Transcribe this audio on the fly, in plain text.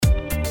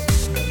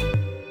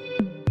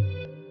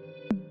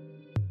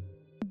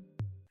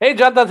Hey,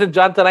 Jantans and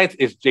Jantanites,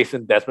 it's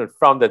Jason Desmond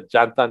from the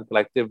Jantan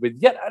Collective with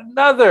yet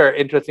another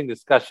interesting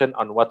discussion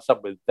on what's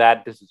up with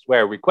that. This is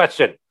where we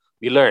question,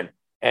 we learn,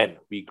 and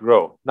we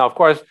grow. Now, of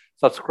course,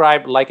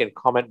 subscribe, like, and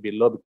comment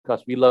below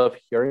because we love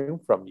hearing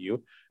from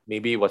you.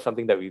 Maybe it was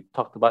something that we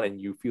talked about and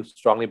you feel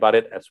strongly about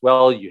it as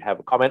well. You have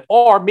a comment,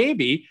 or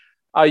maybe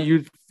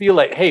you feel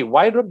like, hey,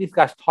 why don't these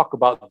guys talk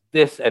about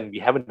this and we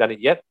haven't done it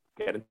yet?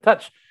 Get in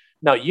touch.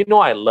 Now, you know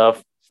I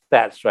love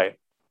stats, right?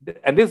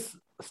 And this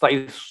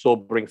slightly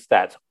sobering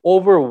stats.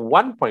 Over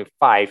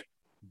 1.5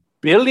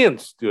 billion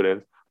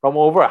students from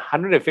over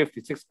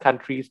 156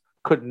 countries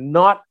could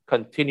not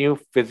continue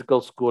physical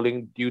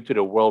schooling due to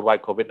the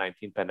worldwide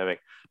COVID-19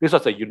 pandemic. This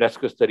was a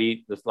UNESCO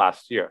study this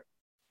last year.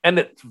 And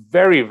it's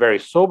very, very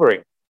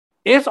sobering.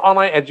 Is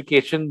online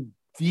education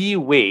the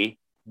way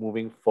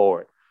moving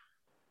forward?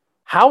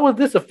 How will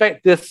this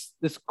affect this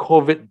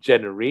COVID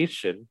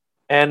generation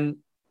and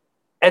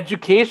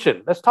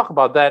education? Let's talk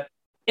about that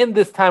in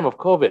this time of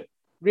COVID.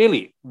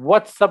 Really,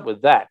 what's up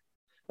with that?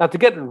 Now, to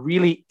get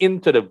really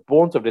into the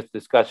bones of this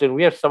discussion,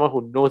 we have someone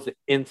who knows the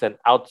ins and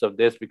outs of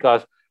this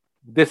because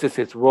this is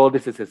his role,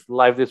 this is his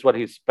life, this is what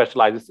he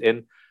specializes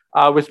in.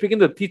 We're speaking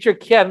to teacher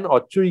Ken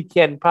or Chui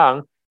Ken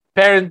Pang,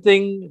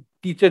 parenting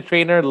teacher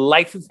trainer,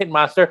 licensed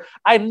headmaster.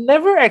 I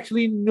never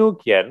actually knew,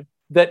 Ken,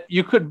 that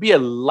you could be a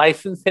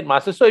licensed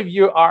headmaster. So if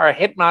you are a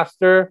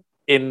headmaster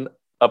in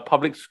a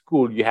public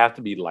school, you have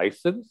to be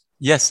licensed?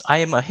 Yes, I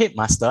am a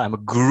headmaster. I'm a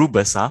guru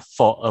besar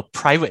for a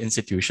private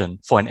institution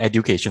for an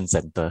education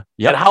center.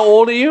 Yep. And how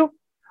old are you?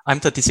 I'm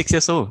 36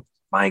 years old.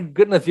 My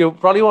goodness, you're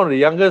probably one of the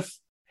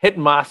youngest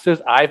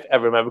headmasters I've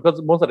ever met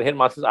because most of the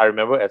headmasters I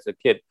remember as a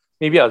kid,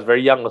 maybe I was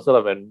very young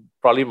myself and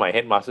probably my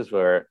headmasters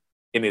were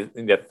in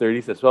their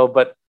 30s as well.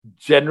 But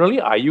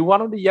generally, are you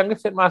one of the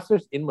youngest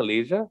headmasters in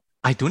Malaysia?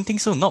 I don't think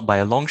so, not by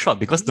a long shot,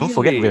 because don't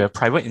forget we're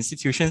private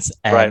institutions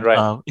and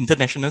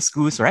international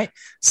schools, right?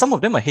 Some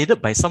of them are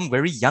headed by some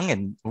very young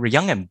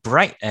and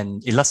bright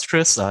and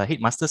illustrious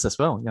headmasters as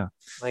well. Yeah.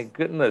 My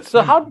goodness.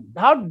 So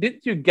how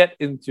did you get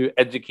into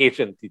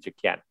education, Teacher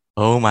Ken?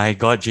 Oh my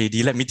God,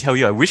 JD, let me tell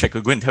you, I wish I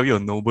could go and tell you a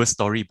noble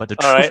story, but the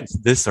truth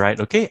is this, right?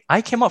 Okay,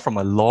 I came out from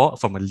a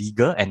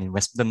legal and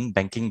investment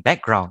banking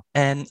background.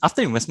 And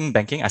after investment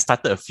banking, I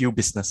started a few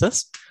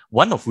businesses,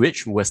 one of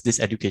which was this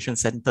education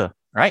center,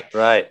 right?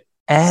 Right.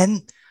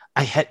 And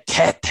I had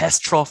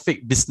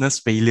catastrophic business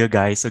failure,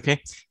 guys.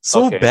 Okay.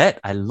 So bad,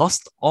 I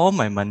lost all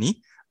my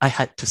money. I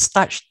had to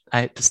start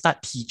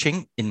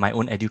teaching in my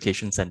own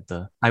education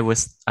center. I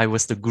was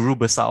the guru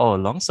besar all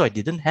along, so I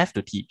didn't have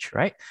to teach,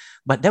 right?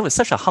 But that was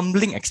such a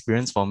humbling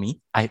experience for me.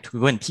 I had to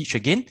go and teach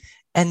again.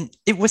 And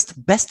it was the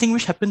best thing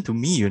which happened to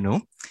me, you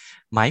know.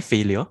 My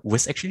failure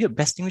was actually the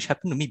best thing which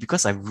happened to me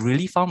because I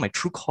really found my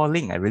true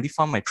calling. I really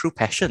found my true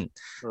passion.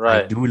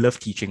 Right. I do love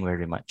teaching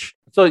very much.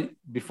 So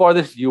before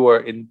this, you were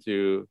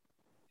into,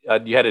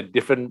 you had a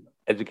different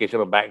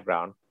educational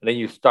background, and then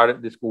you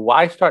started this school.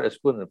 Why start a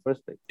school in the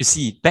first place? You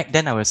see, back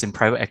then I was in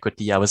private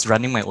equity. I was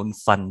running my own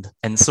fund.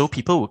 And so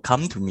people would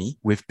come to me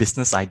with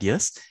business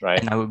ideas,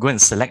 and I would go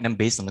and select them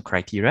based on the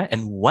criteria.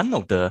 And one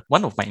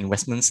of my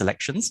investment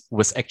selections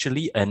was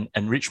actually an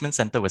enrichment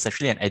center, was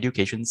actually an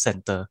education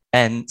center.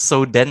 And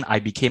so then I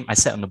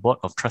sat on the board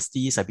of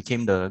trustees. I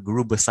became the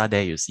guru besar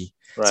there, you see.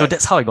 Right. So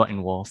that's how I got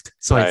involved.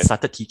 So I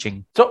started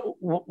teaching. So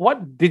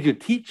what did you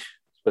teach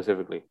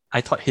specifically?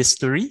 I taught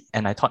history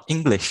and I taught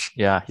English.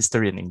 Yeah,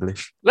 history and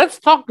English. Let's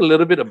talk a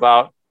little bit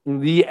about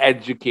the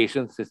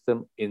education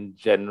system in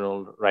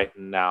general right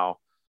now.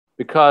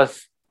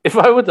 Because if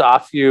I were to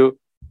ask you,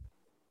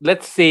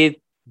 let's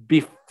say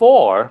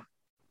before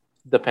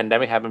the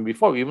pandemic happened,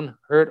 before we even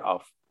heard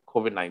of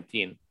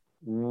COVID-19,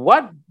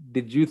 what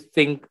did you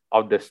think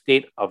of the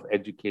state of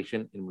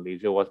education in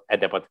Malaysia was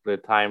at that particular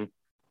time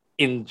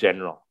in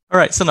general? All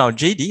right, so now,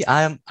 JD,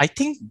 I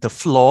think the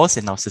flaws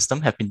in our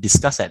system have been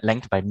discussed at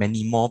length by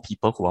many more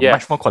people who are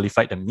much more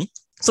qualified than me.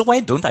 So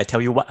why don't I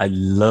tell you what I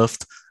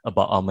loved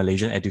about our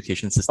Malaysian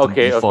education system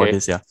before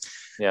this? Yeah.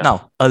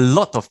 Now, a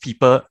lot of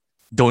people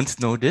don't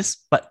know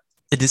this, but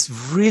it is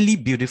really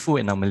beautiful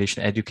in our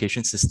Malaysian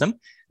education system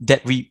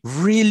that we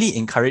really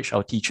encourage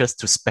our teachers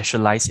to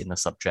specialize in a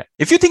subject.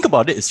 If you think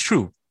about it, it's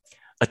true.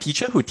 A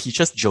teacher who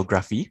teaches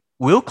geography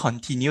will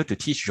continue to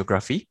teach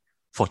geography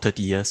for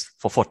 30 years,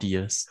 for 40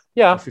 years,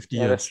 for 50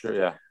 years. That's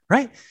true,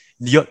 right?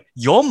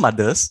 Your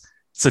mother's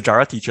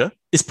sejarah teacher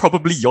is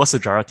probably your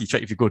sejarah teacher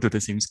if you go to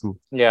the same school.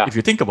 Yeah. If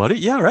you think about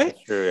it, right?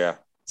 That's true, yeah.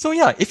 So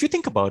if you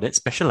think about it,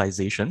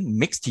 specialization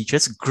makes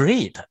teachers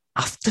great.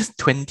 After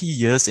 20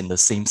 years in the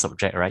same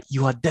subject, right,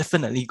 you are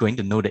definitely going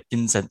to know the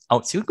ins and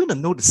outs. You're going to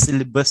know the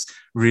syllabus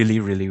really,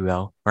 really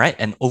well, right?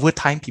 And over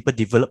time, people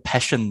develop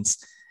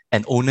passions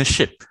and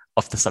ownership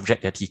of the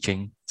subject they're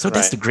teaching. So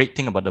that's the great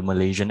thing about the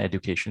Malaysian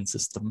education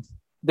system.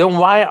 Then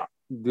why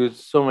do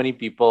so many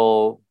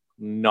people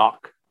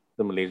knock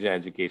the Malaysian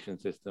education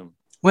system?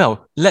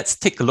 Well, let's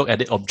take a look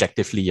at it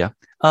objectively. Yeah.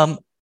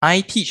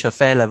 I teach a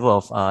fair level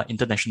of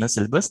international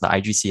syllabus, the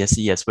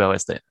IGCSE as well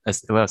as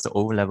the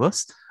O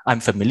levels. I'm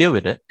familiar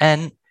with it.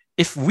 And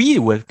if we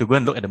were to go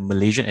and look at the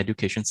Malaysian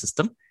education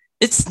system,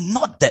 it's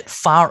not that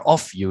far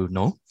off, you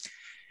know.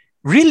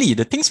 Really,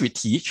 the things we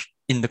teach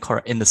in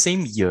the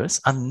same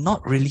years are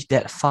not really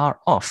that far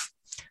off.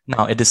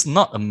 Now, it is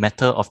not a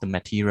matter of the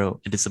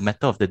material. It is a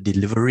matter of the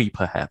delivery,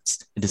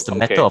 perhaps. It is the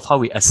matter of how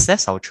we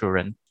assess our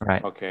children,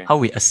 right? Okay. How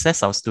we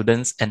assess our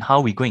students and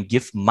how we go and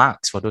give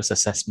marks for those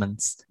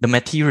assessments. The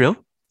material,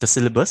 the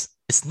syllabus,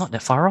 is not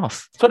that far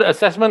off. So the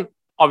assessment,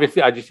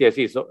 obviously,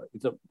 IGCSE, so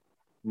it's a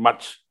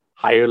much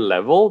higher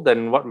level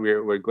than what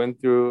we're going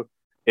through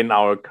in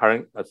our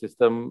current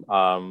system.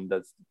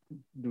 That's,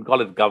 we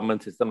call it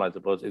government system, I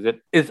suppose.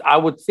 I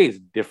would say it's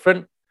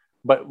different,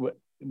 but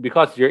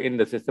because you're in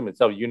the system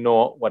itself, you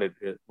know what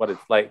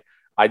it's like.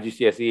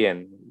 IGCSE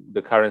and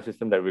the current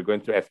system that we're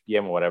going through,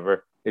 SPM or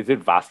whatever, is it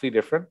vastly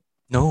different?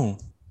 No.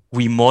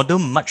 We model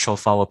much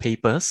of our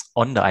papers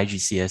on the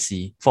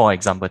IGCSE, for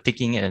example,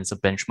 taking it as a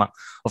benchmark.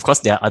 Of course,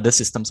 there are other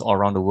systems all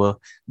around the world.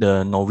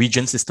 The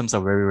Norwegian systems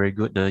are very, very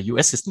good. The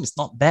US system is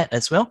not bad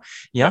as well.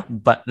 Yeah,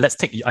 but let's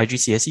take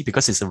IGCSE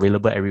because it's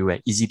available everywhere,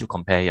 easy to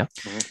compare.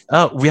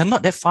 Yeah, we are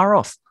not that far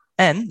off.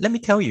 And let me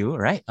tell you,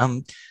 right?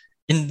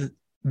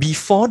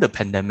 Before the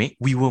pandemic,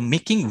 we were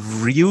making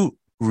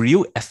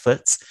real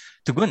efforts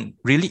to go and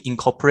really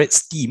incorporate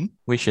STEAM,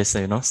 which is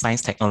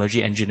science,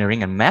 technology,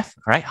 engineering, and math,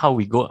 right? How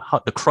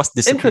the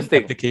cross-discipline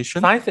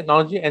application. Science,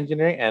 technology,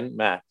 engineering, and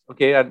math.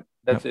 Okay,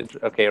 that's it.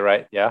 Okay,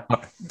 right, yeah.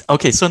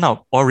 Okay, so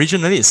now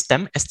originally it's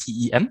STEM,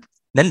 STEM.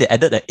 Then they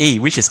added the A,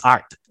 which is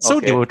art.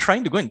 So they were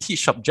trying to go and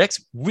teach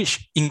subjects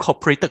which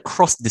incorporated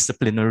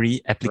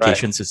cross-disciplinary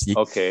applications, you see.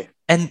 Okay.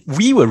 And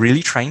we were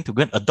really trying to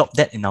go and adopt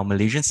that in our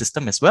Malaysian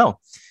system as well,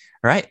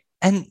 right?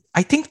 And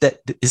I think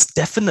that is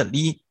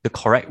definitely the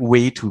correct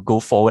way to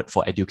go forward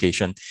for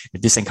education.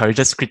 This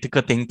encourages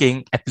critical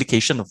thinking,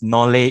 application of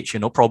knowledge,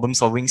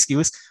 problem-solving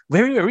skills.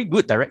 Very, very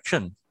good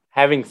direction.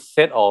 Having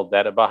said all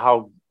that about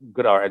how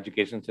good our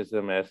education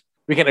system is,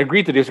 we can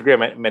agree to disagree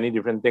on many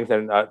different things,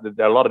 and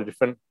there are a lot of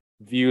different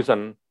views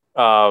on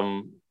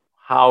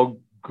how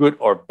good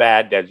or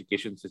bad the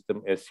education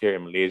system is here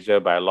in Malaysia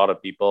by a lot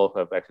of people who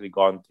have actually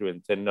gone through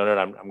and said, no,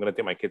 I'm going to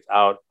take my kids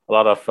out. A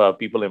lot of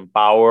people in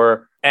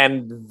power.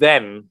 And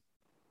then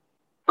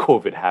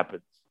COVID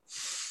happens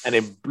and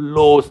it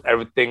blows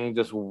everything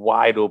just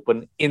wide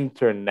open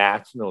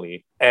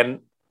internationally. And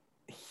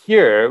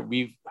here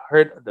we've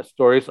heard the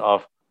stories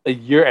of a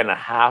year and a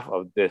half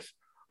of this,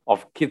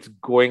 of kids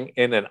going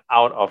in and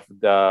out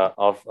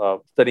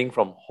of studying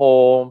from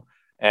home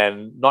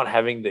and not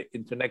having the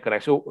internet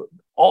connection.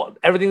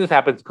 Everything this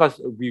happens because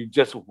we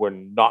just were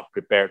not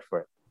prepared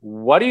for it.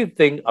 What do you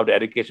think of the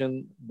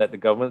education that the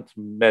government's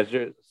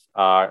measures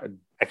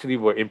actually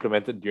were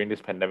implemented during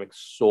this pandemic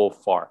so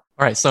far?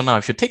 All right, so now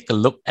if you take a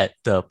look at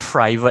the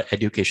private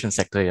education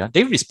sector,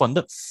 they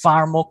responded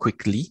far more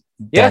quickly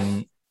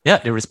than...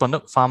 Yes. They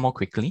responded far more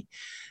quickly.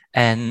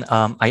 And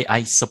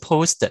I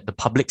suppose that the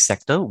public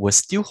sector was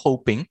still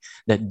hoping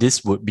that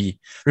this would be...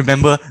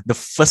 Remember, the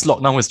first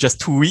lockdown was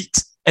just 2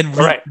 weeks. And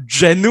we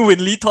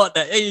genuinely thought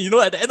that, hey,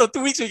 at the end of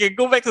 2 weeks, we can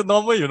go back to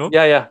normal,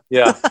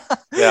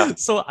 Yeah.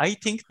 So I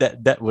think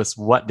that was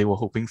what they were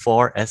hoping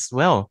for as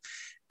well.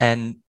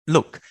 And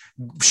look,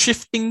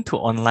 shifting to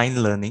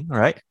online learning,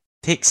 right,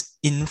 takes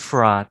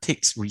infra,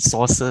 takes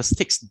resources,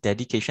 takes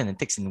dedication, and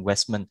takes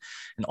investment.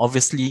 And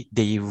obviously,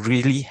 they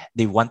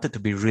wanted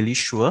to be really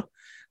sure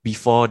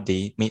before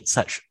they made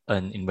such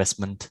an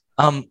investment.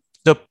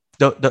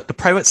 The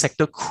private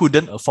sector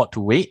couldn't afford to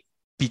wait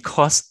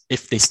because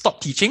if they stop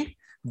teaching,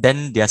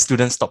 then their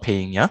students stop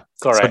paying, yeah?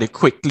 Correct. So they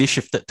quickly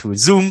shifted to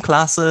Zoom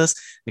classes,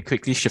 they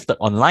quickly shifted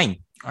online.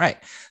 All right.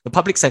 The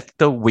public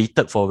sector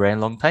waited for a very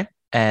long time.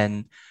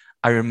 And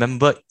I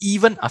remember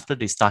even after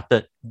they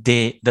started,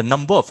 the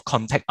number of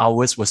contact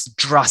hours was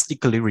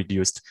drastically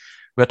reduced.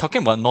 We're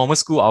talking about normal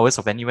school hours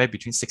of anywhere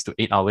between 6 to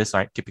 8 hours,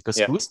 right? Typical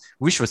schools,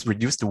 which was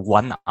reduced to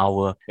 1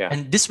 hour. Yeah.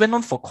 And this went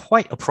on for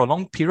quite a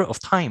prolonged period of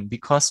time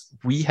because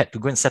we had to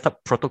go and set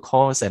up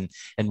protocols and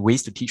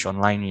ways to teach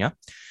online, yeah?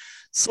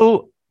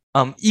 So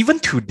even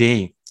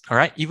today,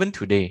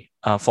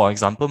 for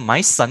example,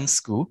 my son's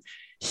school,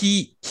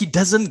 he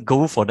doesn't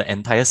go for the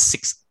entire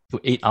 6 to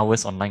 8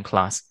 hours online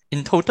class.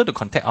 In total, the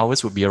contact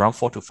hours would be around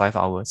 4 to 5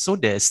 hours. So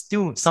there's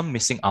still some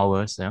missing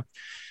hours. Yeah?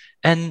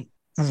 And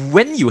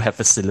when you have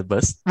a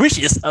syllabus, which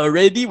is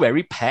already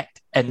very packed,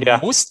 and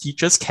most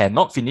teachers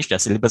cannot finish their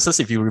syllabuses,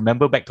 if you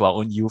remember back to our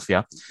own youth,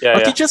 our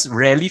teachers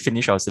rarely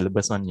finish our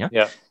syllabus one,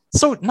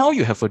 So now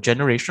you have a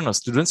generation of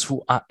students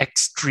who are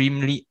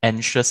extremely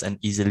anxious and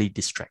easily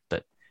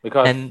distracted.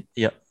 Because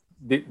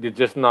they're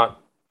just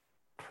not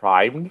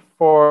primed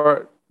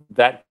for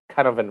that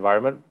kind of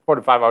environment. 4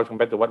 to 5 hours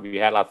compared to what we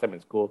had last time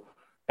in school,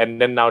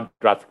 and then now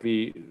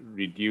drastically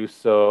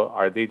reduced. So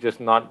are they just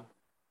not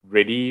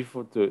ready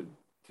to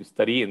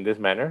study in this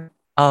manner?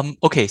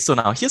 Okay, so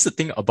now here's the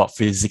thing about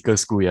physical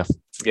school.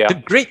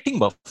 The great thing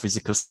about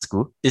physical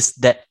school is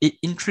that it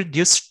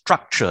introduced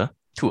structure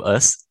to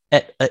us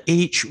at an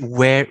age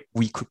where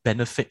we could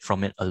benefit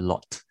from it a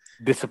lot.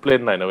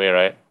 Discipline in a way,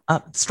 right?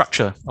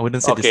 Structure. I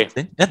wouldn't say Okay.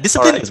 discipline. Yeah,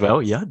 discipline as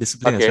well. Yeah,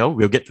 discipline as Okay. well.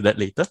 We'll get to that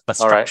later. But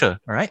structure,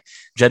 all right?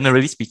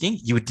 Generally speaking,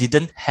 you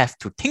didn't have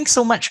to think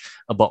so much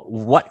about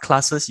what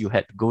classes you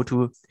had to go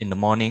to in the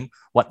morning,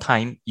 what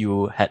time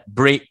you had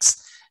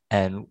breaks,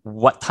 and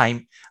what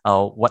time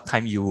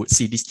you would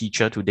see this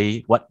teacher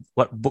today, what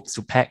books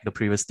to pack the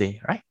previous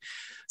day, right?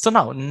 So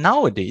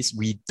nowadays,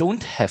 we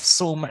don't have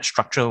so much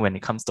structure when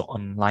it comes to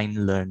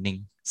online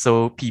learning.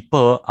 So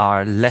people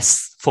are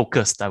less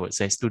focused, I would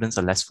say. Students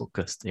are less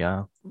focused.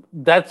 Yeah.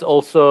 That's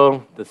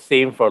also the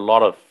same for a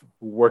lot of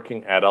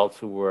working adults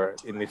who were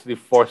initially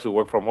forced to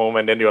work from home,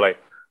 and then you're like,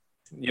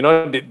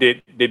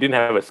 they didn't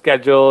have a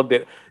schedule.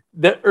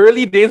 The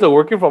early days of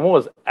working from home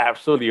was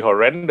absolutely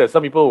horrendous.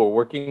 Some people were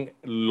working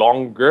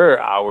longer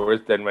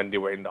hours than when they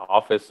were in the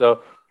office.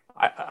 So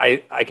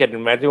I can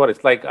imagine what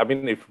it's like. I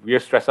mean, if we're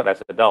stressed out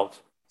as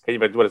adults, can you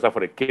imagine what it's like for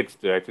the kids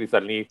to actually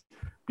suddenly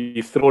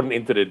be thrown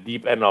into the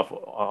deep end of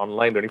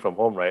online learning from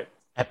home, right?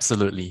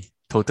 Absolutely.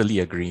 Totally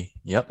agree.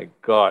 Yep. My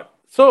God.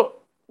 So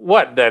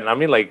what then? I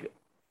mean, like,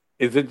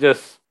 is it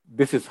just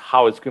this is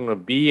how it's going to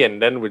be,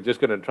 and then we're just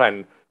going to try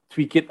and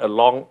tweak it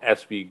along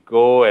as we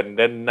go, and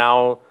then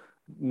now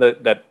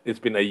that it's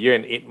been a year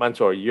and 8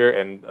 months or a year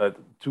and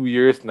 2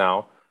 years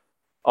now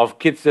of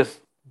kids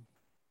just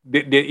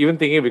they're even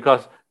thinking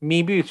because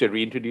maybe we should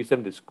reintroduce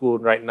them to school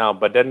right now,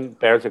 but then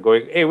parents are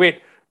going, hey,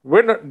 wait,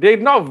 they're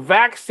not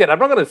vaxxed yet. I'm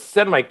not going to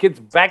send my kids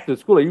back to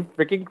school. Are you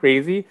freaking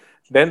crazy?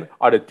 Then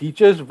are the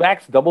teachers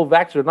vaxxed, double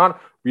vaxxed or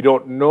not? We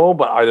don't know,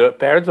 but are the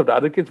parents of the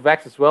other kids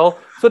vaxxed as well?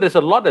 So there's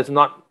a lot that's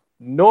not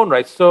known,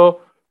 right?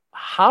 So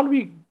how do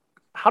we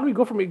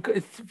go from it?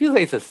 It feels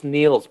like it's a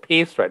snail's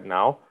pace right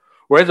now.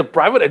 Whereas a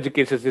private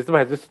education system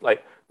has just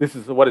like, this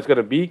is what it's going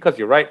to be, because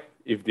you're right.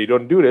 If they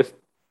don't do this,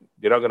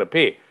 they're not going to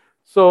pay.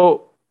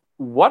 So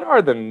what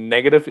are the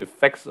negative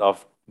effects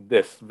of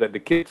this? That the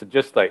kids are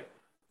just like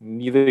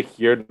neither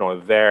here nor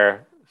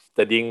there,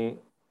 studying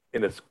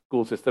in a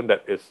school system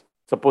that is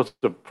supposed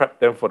to prep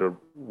them for the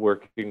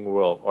working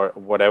world or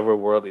whatever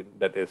world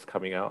that is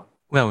coming out?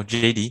 Well,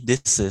 JD,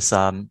 this is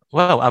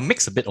I'll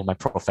mix a bit of my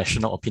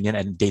professional opinion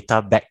and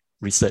data-backed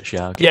research,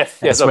 yeah. Okay?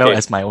 Yes, as well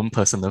as my own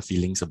personal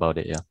feelings about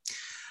it, yeah.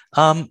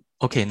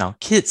 Okay, now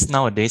kids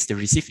nowadays, they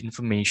receive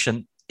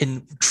information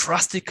in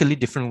drastically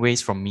different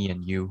ways from me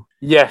and you.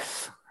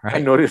 Yes, right? I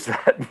noticed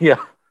that.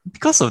 Yeah.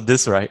 Because of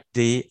this, right,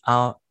 they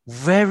are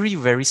very,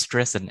 very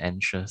stressed and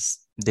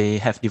anxious. They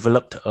have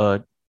developed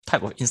a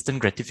type of instant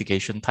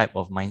gratification type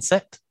of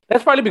mindset.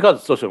 That's probably because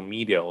of social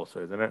media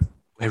also, isn't it?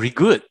 Very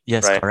good.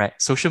 Yes, right.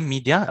 Correct. Social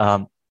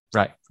media,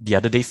 right. The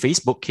other day,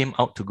 Facebook came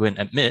out to go and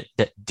admit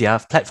that their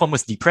platform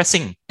was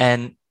depressing.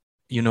 And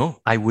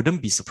I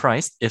wouldn't be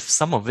surprised if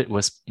some of it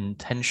was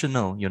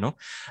intentional.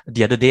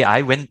 The other day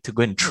I went to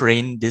go and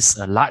train this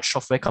large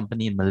software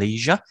company in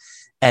Malaysia.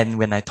 And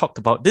when I talked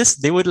about this,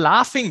 they were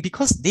laughing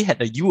because they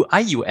had a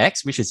UI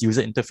UX, which is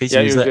user interface,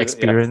 user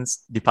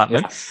experience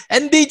department. Yeah.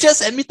 And they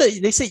just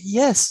admitted, they said,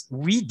 yes,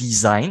 we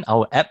design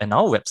our app and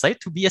our website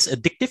to be as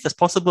addictive as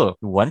possible.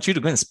 We want you to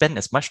go and spend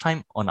as much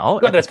time on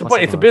our app that's the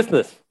point. It's a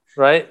business,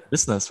 right?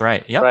 Business,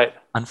 right. Yeah. Right.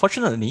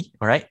 Unfortunately,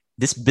 right,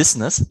 this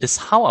business is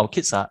how our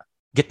kids are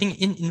getting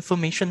in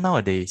information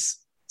nowadays.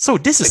 So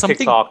this is something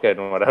TikTok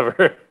and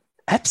whatever.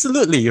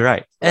 Absolutely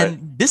right.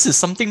 And this is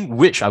something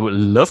which I would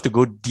love to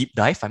go deep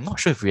dive. I'm not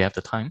sure if we have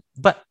the time,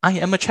 but I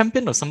am a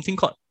champion of something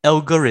called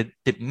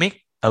algorithmic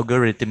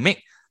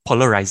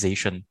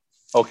polarization.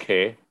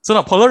 Okay. So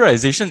now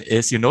polarization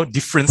is,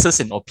 differences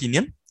in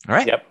opinion,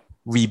 right? Yep.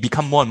 We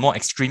become more and more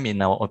extreme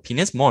in our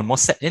opinions, more and more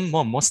set in,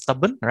 more and more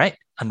stubborn, right?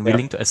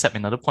 Unwilling to accept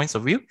another points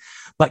of view.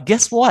 But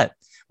guess what?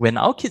 When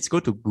our kids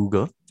go to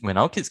Google, when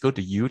our kids go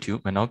to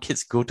YouTube, when our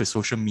kids go to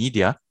social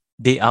media,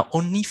 they are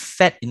only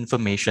fed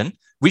information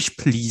which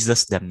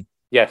pleases them.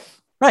 Yes.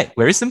 Right.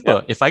 Very simple.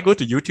 Yep. If I go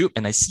to YouTube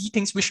and I see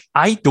things which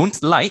I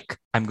don't like,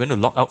 I'm going to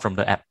log out from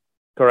the app.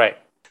 Correct.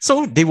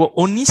 So they will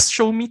only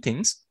show me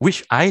things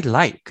which I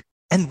like.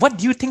 And what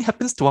do you think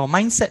happens to our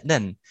mindset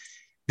then?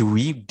 Do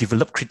we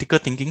develop critical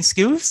thinking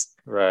skills?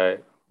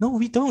 Right. No,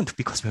 we don't,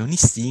 because we're only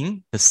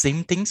seeing the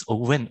same things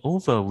over and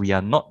over. We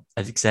are not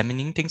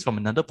examining things from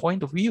another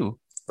point of view.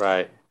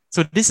 Right.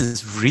 So this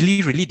is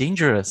really, really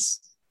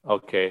dangerous.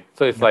 Okay.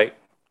 So it's like,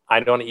 I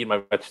don't want to eat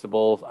my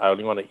vegetables. I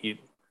only want to eat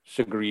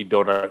sugary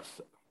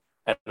donuts.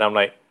 And I'm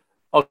like,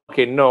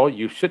 okay, no,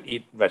 you should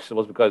eat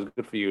vegetables because it's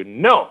good for you.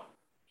 No.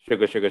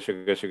 Sugar.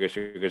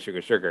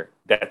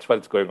 That's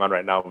what's going on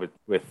right now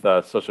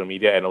with social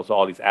media and also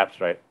all these apps,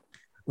 right?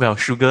 Well,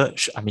 sugar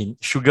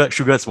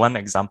is one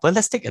example.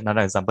 Let's take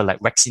another example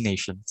like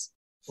vaccinations.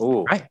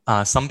 Ooh. Right?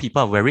 Some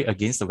people are very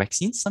against the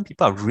vaccines. Some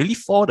people are really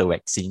for the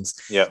vaccines.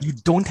 Yeah. You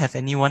don't have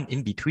anyone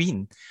in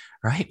between,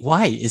 right?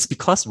 Why? It's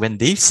because when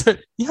they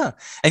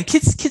and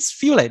kids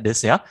feel like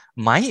this. Yeah.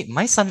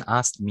 My son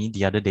asked me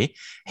the other day,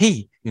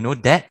 hey,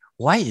 Dad,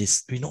 why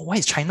is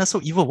China so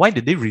evil? Why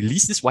did they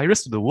release this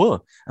virus to the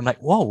world? I'm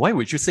like, wow, why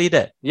would you say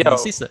that? Yeah. And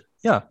he says that.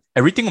 Yeah.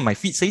 Everything on my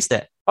feed says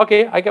that.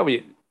 Okay, I get what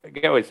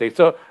you say.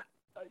 So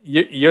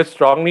you're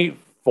strongly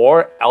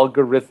for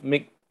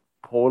algorithmic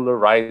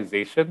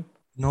polarization?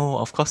 No,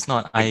 of course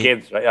not.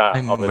 Against, right? Yeah,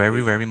 I'm obviously.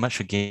 very, very much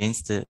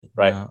against it.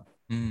 Right. Yeah.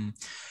 Mm.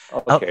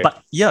 Okay.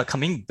 But yeah,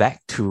 coming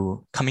back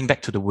to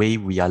the way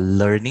we are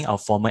learning our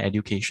formal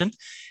education,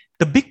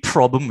 the big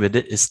problem with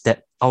it is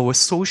that our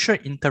social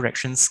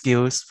interaction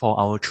skills for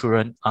our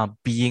children are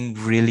being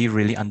really,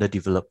 really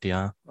underdeveloped.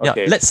 Yeah.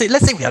 Okay. Yeah. Let's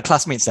say we are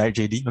classmates, right,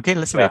 JD? Okay.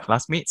 Let's say we are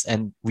classmates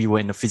and we were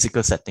in a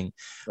physical setting.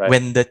 Right.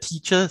 When the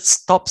teacher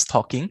stops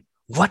talking,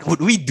 what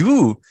would we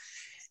do?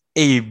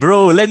 Hey,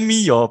 bro, lend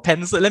me your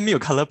pencil, lend me your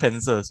color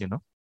pencils,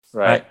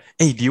 Right.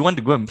 Hey, do you want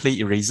to go and play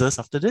erasers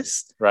after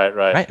this?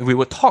 Right. We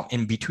will talk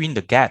in between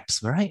the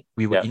gaps, right?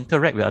 We will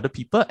interact with other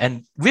people.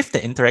 And with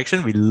the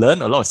interaction, we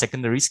learn a lot of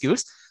secondary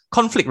skills.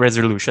 Conflict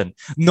resolution.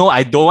 No,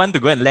 I don't want to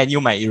go and lend you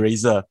my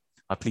eraser.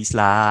 Please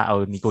lah,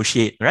 I'll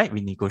negotiate, right?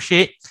 We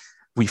negotiate,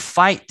 we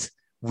fight,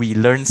 we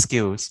learn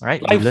skills,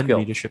 right? We learn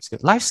leadership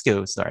skills, life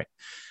skills, right?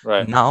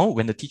 Right. Now,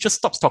 when the teacher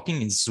stops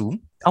talking in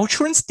Zoom, our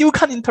children still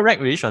can't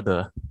interact with each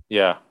other.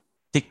 Yeah.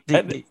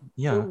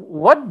 Yeah.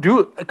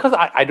 Because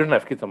I don't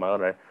have kids on my own,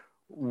 right?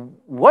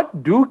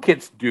 What do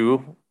kids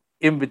do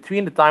in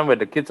between the time where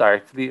the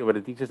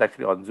teacher's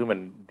actually on Zoom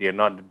and they're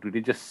not? Do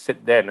they just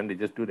sit there and then they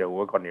just do their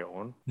work on their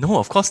own? No,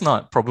 of course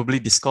not. Probably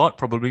Discord,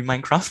 probably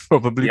Minecraft,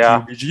 probably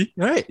PUBG,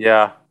 right?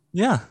 Yeah.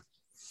 Yeah.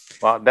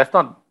 Well, that's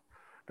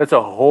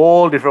a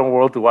whole different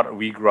world to what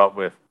we grew up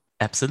with.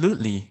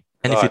 Absolutely.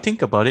 And if you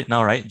think about it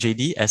now, right,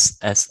 JD, as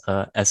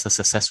a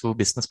successful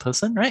business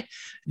person, right,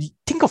 you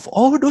think of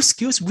all those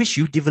skills which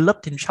you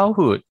developed in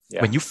childhood.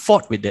 When you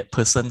fought with that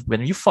person,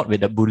 when you fought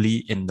with that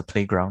bully in the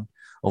playground,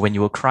 or when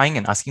you were crying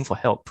and asking for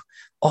help,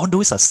 all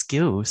those are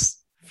skills.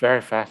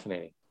 Very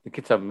fascinating. The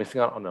kids are missing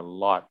out on a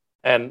lot.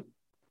 And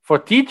for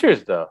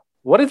teachers, though,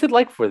 what is it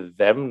like for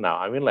them now?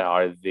 I mean, like,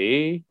 are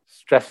they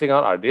stressing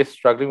out? Are they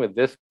struggling with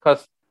this?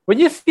 Because when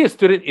you see a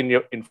student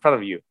in front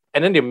of you,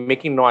 and then they're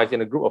making noise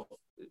in a group of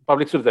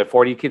public students, like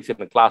 40 kids in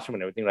the classroom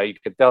and everything, right? You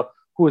can tell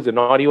who is the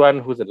naughty one,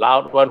 who's the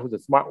loud one, who's the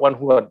smart one,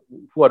 who are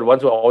the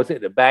ones who are always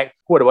at the back,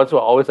 who are the ones who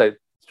are always like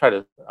try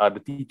to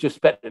the teacher's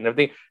pet and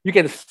everything. You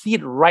can see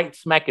it right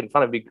smack in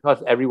front of you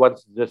because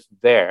everyone's just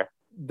there.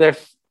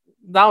 There's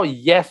now,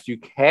 yes, you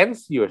can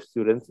see your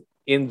students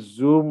in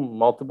Zoom,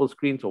 multiple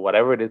screens, or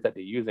whatever it is that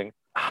they're using.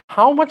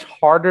 How much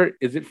harder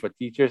is it for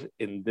teachers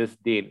in this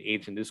day and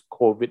age, in this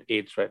COVID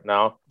age right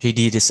now?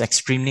 JD, it is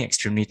extremely,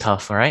 extremely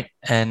tough, all right?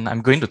 And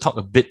I'm going to talk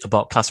a bit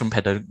about classroom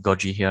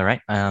pedagogy here,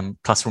 right?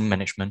 Classroom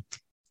management.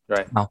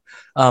 Right. Now,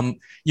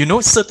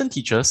 certain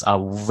teachers are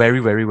very,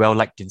 very well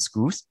liked in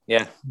schools.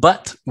 Yeah.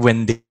 But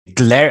when they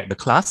glare at the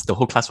class, the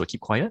whole class will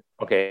keep quiet.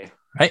 Okay.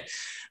 Right?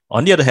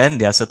 On the other hand,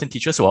 there are certain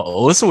teachers who are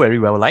also very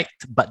well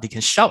liked, but they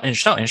can shout and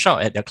shout and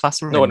shout at their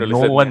classroom. No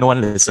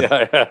one listens.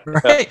 Yeah.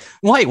 Right?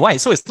 Why?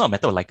 So it's not a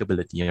matter of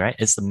likability, right?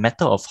 It's a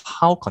matter of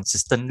how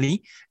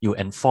consistently you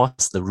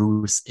enforce the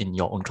rules in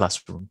your own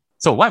classroom.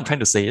 So what I'm trying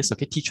to say is,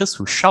 okay, teachers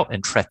who shout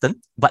and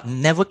threaten, but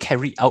never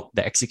carry out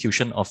the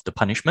execution of the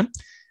punishment,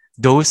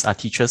 those are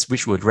teachers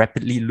which would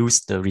rapidly lose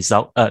the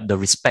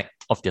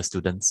respect of their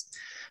students.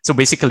 So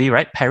basically,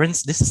 right,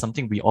 parents, this is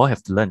something we all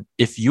have to learn.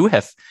 If you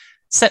have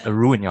set a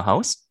rule in your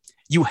house,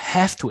 you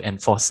have to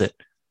enforce it.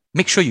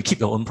 Make sure you keep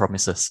your own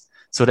promises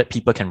so that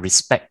people can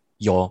respect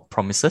your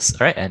promises,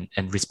 right,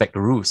 and respect the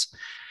rules.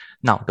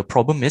 Now, the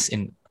problem is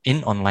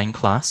in online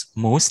class,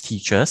 most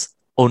teachers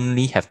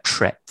only have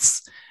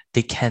threats.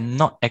 They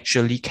cannot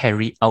actually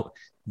carry out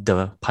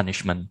the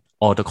punishment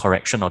or the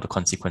correction or the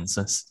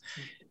consequences.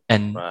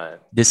 And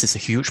this is a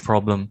huge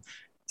problem.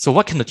 So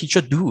what can the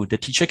teacher do? The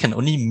teacher can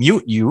only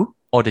mute you,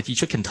 or the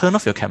teacher can turn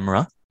off your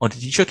camera, or the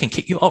teacher can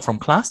kick you out from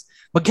class.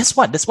 But guess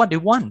what? That's what they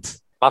want.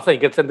 Last time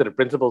you get sent to the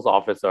principal's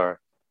office or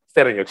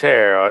stand on your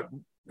chair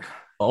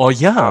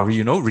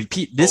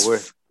repeat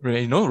this,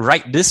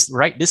 write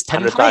this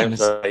 10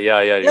 times. Right.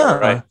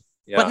 Yeah.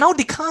 But now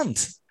they can't.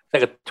 It's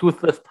like a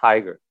toothless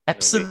tiger.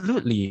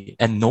 Absolutely.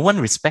 And no one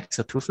respects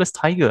a toothless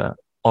tiger.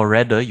 Or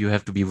rather, you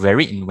have to be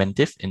very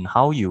inventive in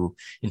how you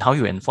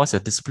enforce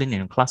your discipline in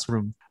your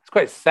classroom. It's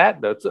quite sad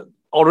though.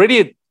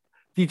 Already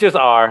teachers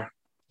are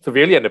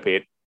severely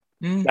underpaid.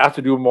 They have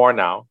to do more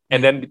now.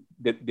 And then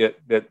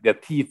their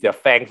teeth, their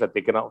fangs are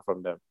taken out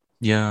from them.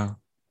 Yeah.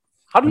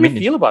 How do you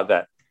feel about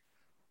that?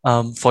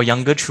 For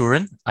younger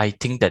children, I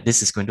think that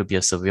this is going to be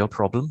a severe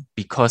problem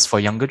because for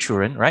younger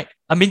children, right?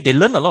 I mean, they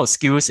learn a lot of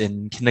skills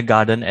in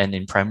kindergarten and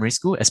in primary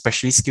school,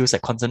 especially skills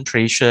like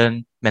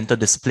concentration, mental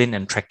discipline,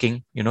 and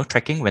tracking.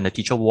 Tracking when the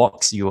teacher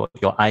walks, your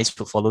eyes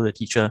will follow the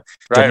teacher,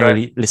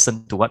 generally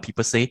listen to what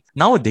people say.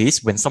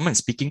 Nowadays, when someone is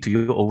speaking to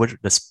you over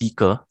the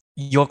speaker,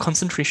 your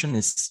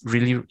concentration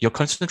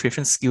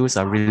skills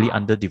are really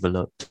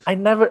underdeveloped. I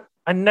never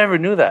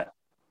knew that.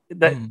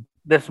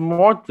 There's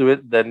more to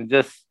it than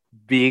just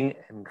being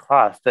in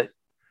class, that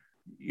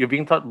you're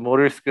being taught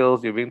motor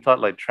skills, you're being taught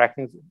like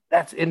tracking.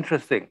 That's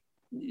interesting.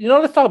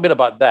 Let's talk a bit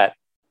about that.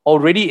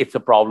 Already it's a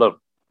problem.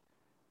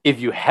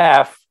 If you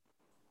have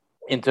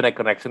internet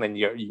connection and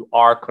you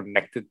are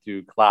connected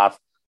to class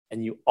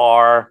and you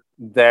are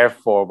there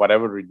for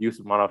whatever reduced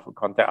amount of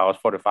contact hours,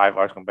 4 to 5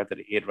 hours compared to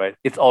the 8, right?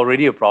 It's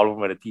already a problem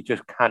where the teachers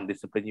can't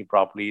discipline you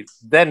properly.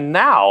 Then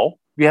now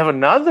we have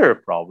another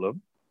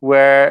problem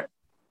where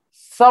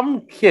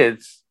some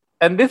kids,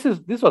 and this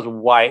was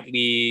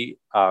widely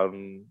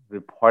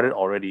reported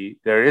already,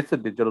 there is a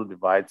digital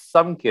divide.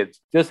 Some kids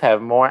just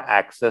have more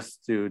access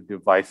to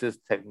devices,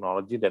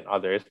 technology than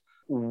others.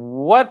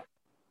 What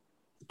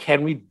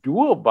can we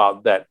do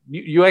about that?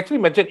 You actually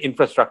mentioned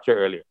infrastructure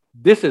earlier.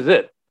 This is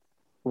it,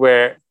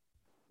 where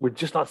we're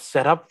just not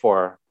set up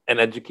for an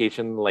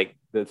education like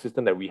the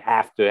system that we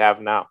have to have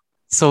now.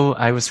 So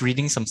I was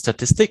reading some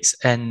statistics,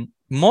 and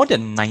more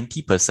than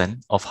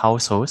 90% of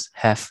households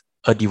have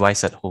a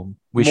device at home.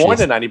 More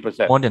than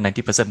 90%. More than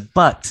 90%.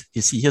 But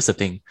you see, here's the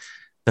thing.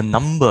 The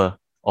number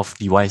of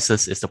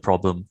devices is the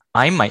problem.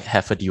 I might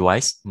have a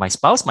device, my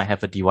spouse might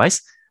have a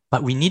device,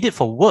 but we need it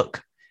for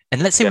work.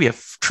 And let's say we have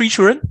 3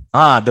 children.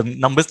 The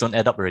numbers don't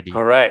add up already.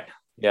 Correct.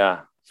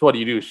 Yeah. So what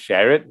do?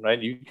 Share it, right?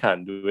 You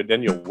can't do it.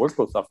 Then your work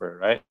will suffer,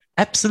 right?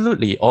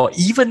 Absolutely. Or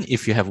even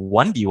if you have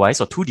 1 device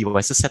or 2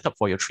 devices set up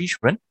for your 3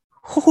 children,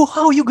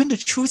 how are you going to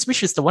choose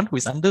which is the one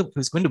who's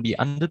going to be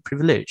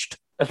underprivileged?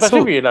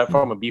 Especially if you're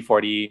from a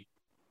B40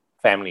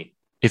 family.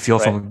 If you're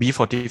from a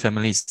B40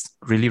 family, it's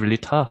really, really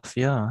tough.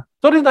 Yeah.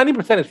 So this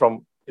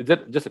 90% is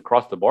it just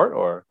across the board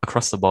or?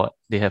 Across the board.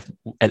 They have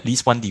at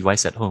least 1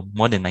 device at home,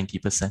 more than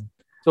 90%.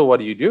 So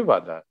what do you do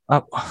about that?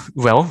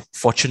 Well,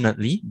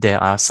 fortunately,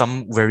 there are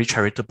some very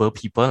charitable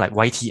people like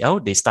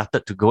YTL. They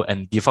started to go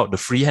and give out the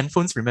free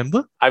handphones,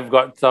 remember? I've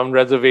got some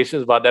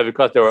reservations about that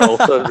because there were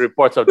also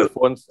reports of the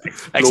phones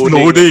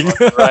exploding.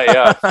 Right,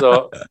 yeah.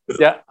 So,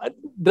 yeah,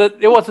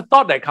 it was a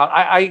thought that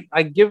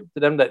I give to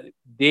them that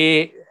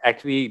they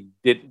actually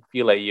did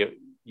feel like, you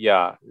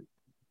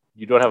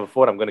don't have a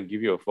phone, I'm going to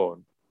give you a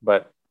phone.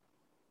 But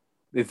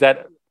is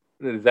that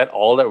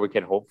all that we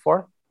can hope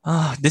for?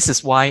 This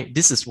is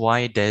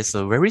why there's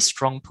a very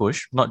strong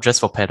push, not just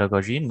for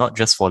pedagogy, not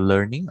just for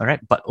learning, all right,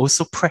 but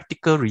also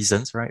practical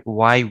reasons, right?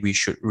 Why we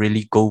should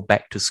really go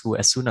back to school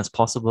as soon as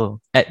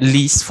possible. At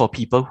least for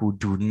people who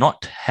do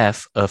not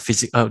have a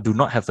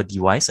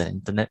device, an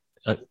internet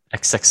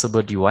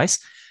accessible device,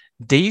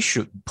 they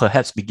should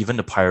perhaps be given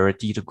the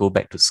priority to go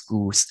back to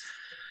schools.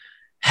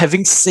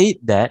 Having said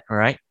that,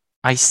 right,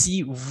 I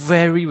see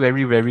very,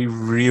 very, very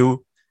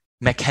real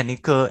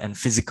mechanical and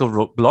physical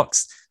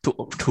roadblocks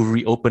to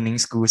reopening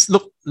schools.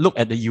 Look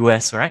at the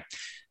US, right?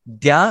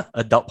 Their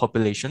adult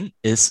population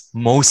is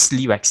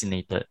mostly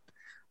vaccinated,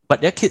 but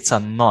their kids are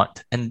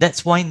not. And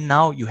that's why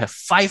now you have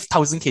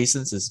 5,000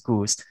 cases in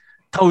schools,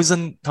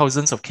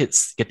 thousands of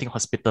kids getting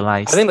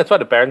hospitalized. I think that's what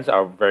the parents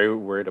are very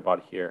worried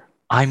about here.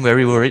 I'm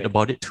very worried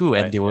about it too.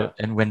 And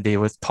and when they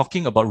were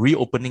talking about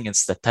reopening in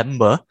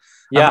September,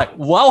 I'm like,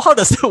 wow, how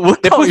does that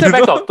work? They pushed it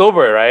back to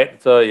October,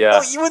 right? So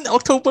even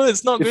October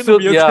is not going to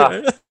be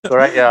okay.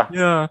 Correct. Yeah.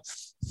 Yeah.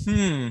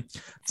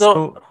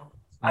 So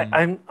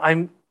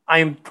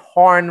I'm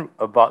torn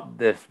about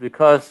this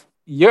because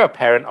you're a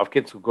parent of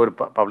kids who go to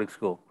public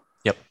school.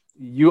 Yep.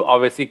 You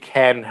obviously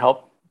can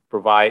help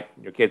provide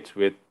your kids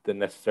with the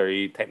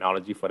necessary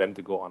technology for them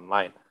to go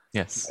online.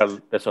 Yes.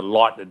 There's a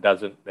lot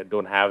that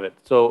don't have it.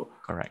 So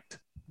correct.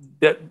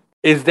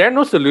 Is there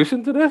no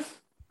solution to this?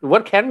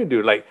 What can we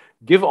do? Like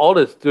give all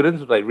the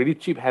students like really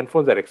cheap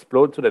handphones that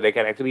explode so that they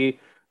can actually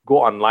go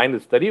online to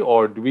study,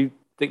 or do we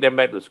take them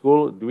back to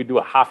school? Do we do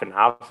a half and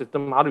half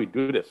system? How do we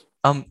do this?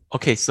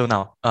 Okay, so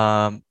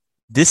now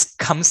this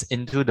comes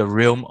into the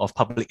realm of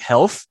public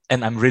health,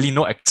 and I'm really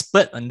no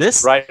expert on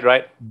this.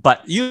 Right.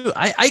 But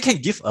I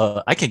can give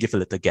a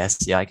little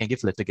guess. Yeah, I can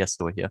give a little guess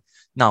over here.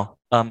 Now,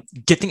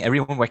 getting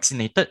everyone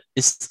vaccinated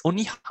is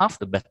only half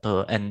the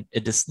battle, and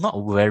it is not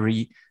a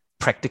very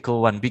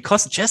practical one,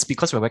 because just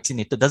because we're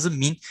vaccinated doesn't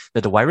mean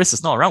that the virus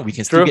is not around. We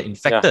can still get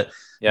infected.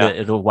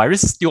 Yeah. The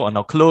virus is still on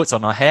our clothes,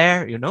 on our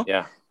hair,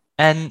 Yeah.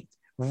 And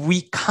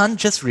we can't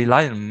just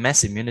rely on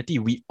mass immunity.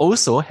 We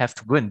also have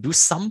to go and do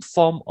some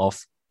form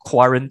of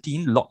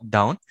quarantine,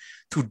 lockdown,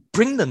 to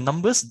bring the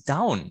numbers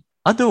down.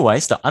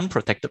 Otherwise, the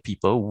unprotected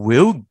people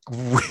will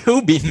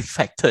be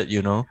infected,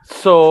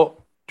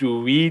 So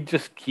do we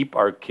just keep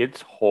our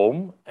kids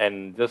home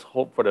and just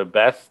hope for the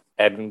best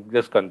and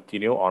just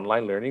continue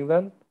online learning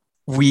then?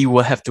 We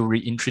will have to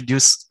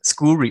reintroduce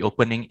school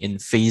reopening in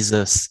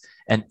phases.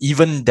 And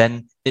even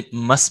then, it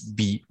must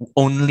be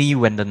only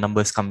when the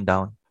numbers come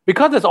down.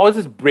 Because there's always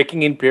this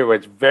breaking in period where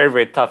it's very,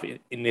 very tough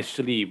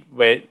initially,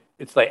 where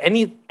it's like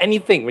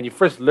anything, when you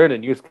first learn a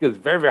new skill, it's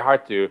very, very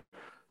hard to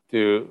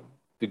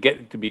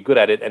get to be good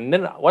at it. And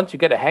then once you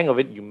get a hang of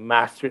it, you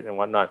master it and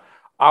whatnot.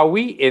 Are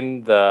we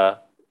in the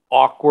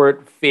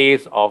awkward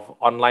phase of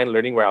online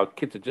learning where our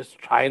kids are just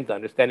trying to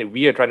understand it?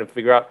 We are trying to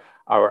figure out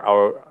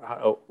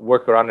our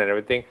workaround and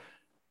everything.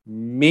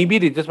 Maybe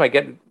they just might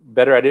get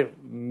better at it.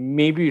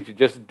 Maybe you should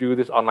just do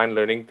this online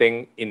learning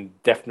thing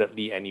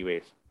indefinitely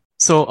anyways.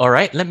 So, all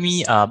right, let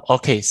me,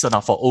 so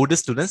now for older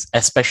students,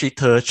 especially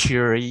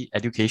tertiary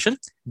education,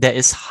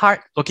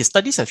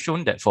 studies have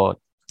shown that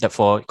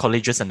for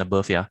colleges and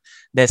above,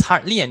 there's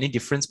hardly any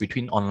difference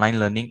between online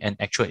learning and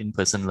actual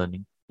in-person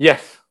learning.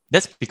 Yes.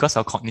 That's because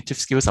our cognitive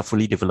skills are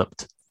fully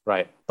developed.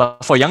 Right.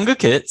 But for younger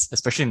kids,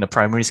 especially in the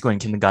primary school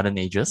and kindergarten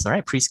ages, all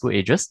right, preschool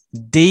ages,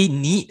 they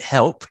need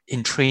help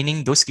in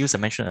training those skills I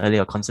mentioned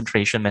earlier: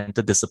 concentration,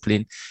 mental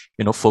discipline,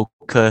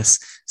 focus,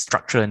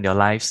 structure in their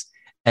lives.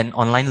 And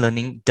online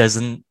learning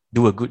doesn't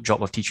do a good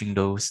job of teaching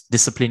those.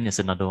 Discipline is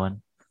another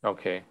one.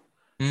 Okay.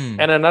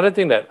 And another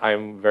thing that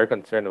I'm very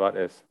concerned about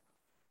is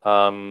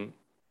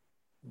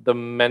the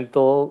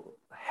mental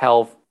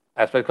health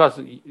aspect, because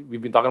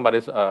we've been talking about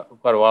this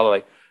quite a while.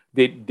 Like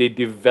they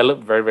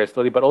develop very, very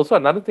slowly. But also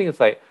another thing is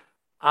like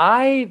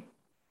I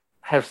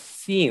have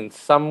seen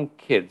some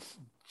kids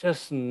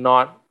just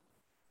not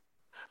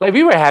like,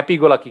 we were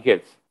happy-go-lucky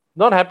kids.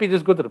 Not happy,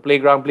 just go to the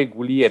playground, play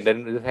gully, and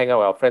then just hang out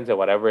with our friends or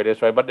whatever it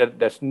is, right? But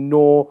there's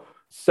no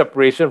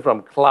separation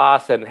from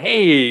class and,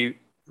 hey,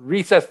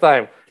 recess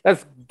time,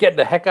 let's get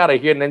the heck out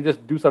of here and then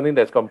just do something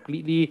that's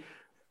completely,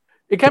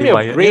 it can be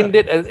a brain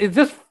dead. It's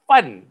just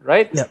fun,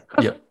 right?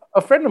 Yeah. A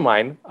friend of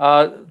mine,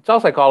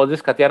 child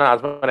psychologist Katyana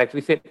Asman,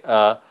 actually said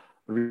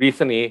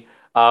recently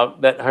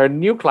that her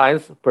new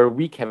clients per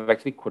week have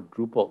actually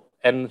quadrupled.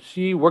 And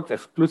she works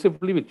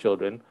exclusively with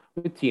children,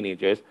 with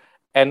teenagers.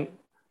 And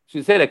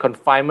she said that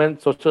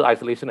confinement, social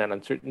isolation, and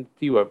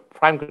uncertainty were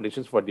prime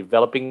conditions for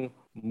developing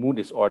mood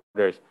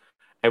disorders.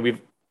 And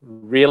we've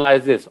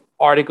realized this.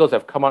 Articles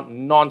have come out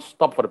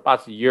non-stop for the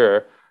past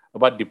year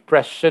about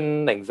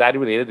depression,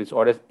 anxiety-related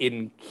disorders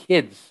in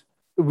kids.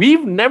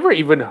 We've never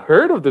even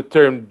heard of the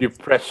term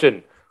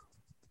depression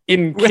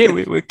in kids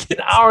in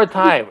our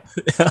time.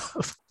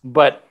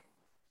 But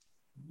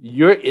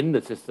you're in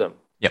the system.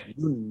 Yep.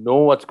 You know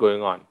what's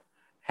going on.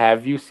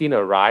 Have you seen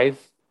a rise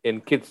in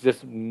kids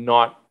just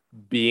not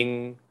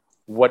being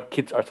what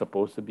kids are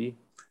supposed to be?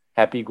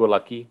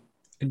 Happy-go-lucky?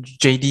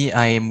 JD,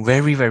 I am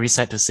very, very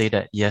sad to say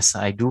that, yes,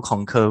 I do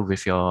concur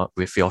with your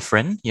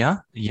friend. Yeah.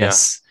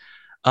 Yes.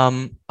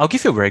 Yeah. I'll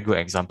give you a very good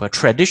example.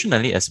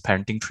 Traditionally, as a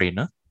parenting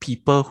trainer,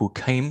 people who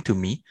came to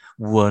me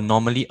were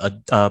normally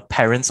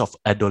parents of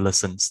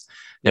adolescents.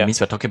 That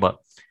means we're talking about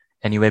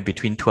anywhere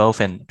between 12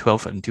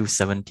 until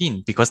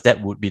 17, because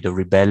that would be the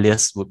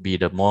rebellious, would be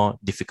the more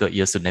difficult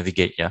years to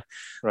navigate. Yeah.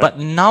 Right. But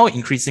now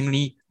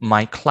increasingly,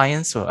 my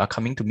clients are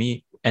coming to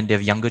me and they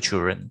have younger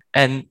children.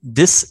 And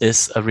this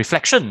is a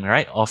reflection,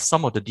 right, of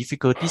some of the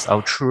difficulties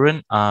our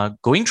children are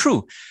going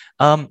through.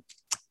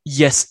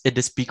 Yes, it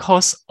is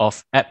because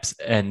of apps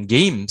and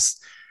games.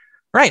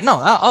 Right now,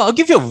 I'll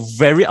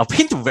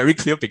paint a very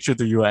clear picture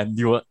to you and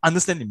you will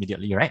understand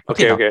immediately, right?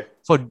 Okay.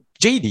 For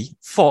JD,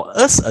 for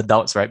us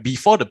adults, right,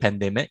 before the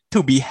pandemic,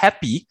 to be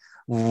happy,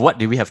 what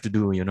do we have to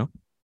do,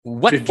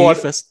 What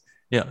gave us...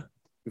 Yeah.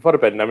 Before the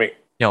pandemic.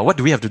 Yeah, what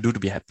do we have to do to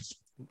be happy?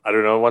 I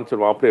don't know, once in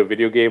a while play a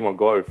video game or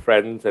go out with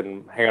friends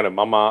and hang out with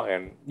mama,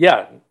 and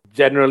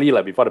generally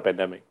like before the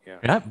pandemic.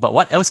 Yeah. But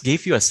what else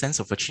gave you a sense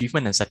of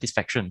achievement and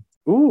satisfaction?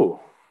 Ooh.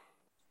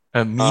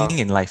 Meaning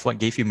in life. What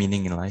gave you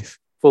meaning in life?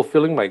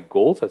 Fulfilling my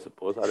goals, I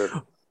suppose. I don't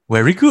know.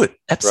 Very good.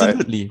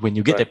 Absolutely. Right. When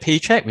you get the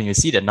paycheck, when you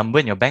see the number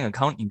in your bank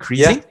account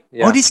increasing,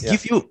 all these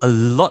give you a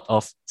lot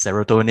of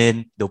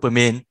serotonin,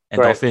 dopamine,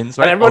 endorphins.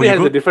 Right? And everybody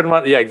has a different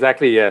one. Yeah,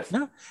 exactly. Yes.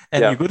 Yeah.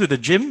 And you go to the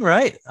gym,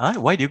 right?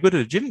 Why do you go to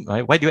the gym?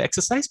 Right? Why do you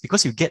exercise?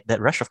 Because you get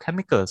that rush of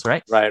chemicals,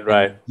 right? Right.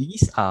 And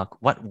these are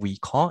what we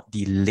call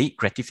delayed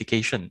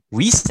gratification.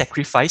 We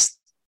sacrifice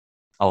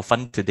our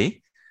fun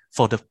today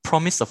for the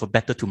promise of a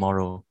better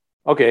tomorrow.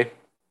 Okay.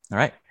 All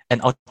right.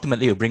 And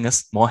ultimately, it will bring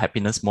us more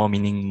happiness, more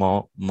meaning,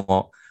 more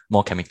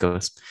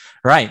chemicals.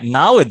 Right.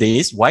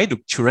 Nowadays, why do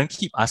children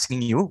keep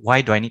asking you,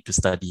 why do I need to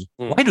study?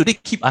 Why do they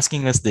keep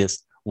asking us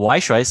this? Why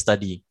should I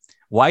study?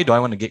 Why do I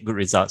want to get good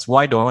results?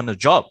 Why do I want a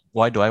job?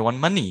 Why do I want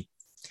money?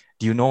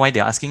 Do you know why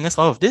they're asking us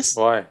all of this?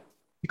 Why?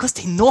 Because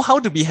they know how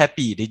to be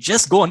happy. They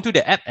just go onto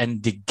the app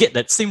and they get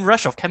that same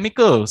rush of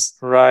chemicals.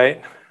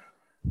 Right.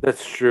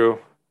 That's true.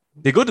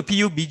 They go to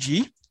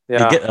PUBG.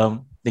 Yeah.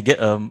 They get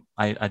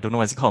I don't know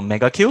what's it called,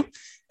 mega kill.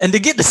 And they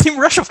get the same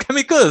rush of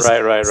chemicals.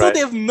 Right. So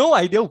they have no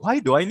idea, why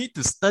do I need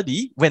to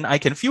study when I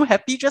can feel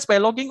happy just by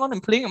logging on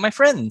and playing with my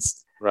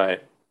friends?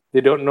 Right. They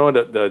don't know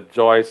the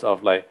joys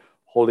of like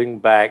holding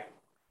back,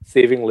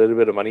 saving a little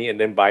bit of money, and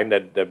then buying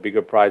that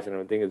bigger prize and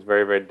everything is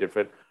very, very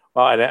different.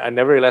 Well, and I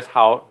never realized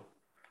how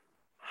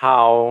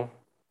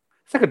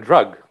it's like a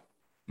drug.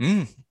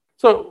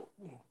 So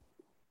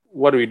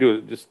what do we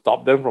do? Just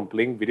stop them from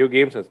playing video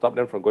games and stop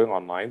them from going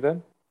online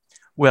then?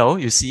 Well,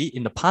 you see,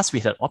 in the past, we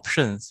had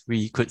options.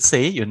 We could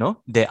say,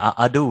 there are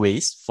other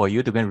ways for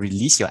you to go and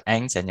release your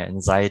angst and your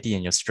anxiety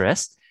and your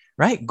stress,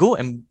 right? Go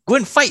and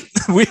fight.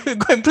 Go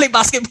and play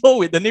basketball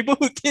with the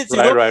neighborhood kids,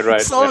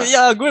 Right.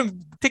 So, go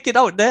and take it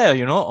out there,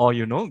 or,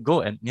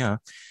 go and,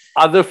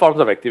 Other forms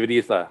of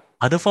activities.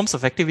 Other forms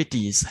of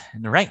activities.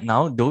 And right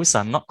now, those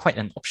are not quite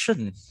an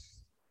option.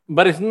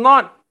 But it's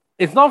not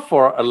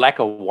for a lack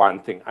of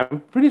wanting.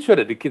 I'm pretty sure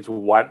that the kids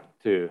want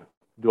to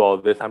do all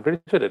of this. I'm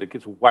pretty sure that the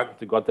kids want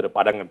to go out to the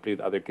padang and play with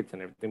other kids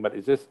and everything, but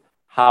it's just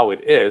how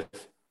it is.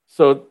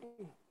 So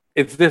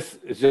it's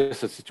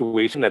just a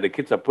situation that the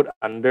kids are put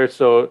under.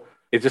 So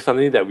it's just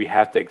something that we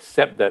have to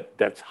accept that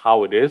that's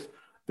how it is.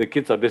 The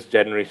kids of this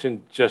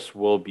generation just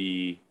will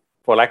be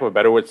for lack of a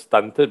better word,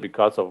 stunted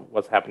because of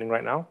what's happening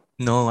right now?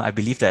 No, I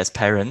believe that as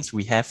parents,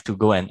 we have to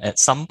go and at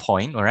some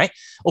point, all right,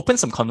 open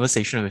some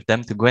conversation with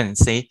them to go and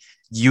say,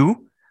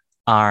 you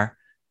are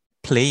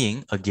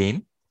playing a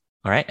game,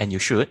 all right, and you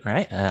should,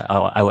 right?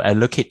 I will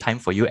allocate time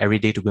for you every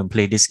day to go and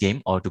play this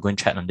game or to go and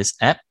chat on this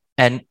app.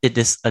 And it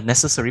is a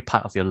necessary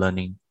part of your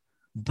learning.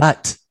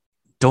 But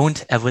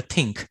don't ever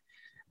think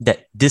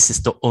that this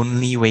is the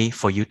only way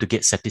for you to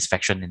get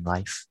satisfaction in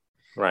life.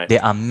 Right.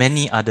 There are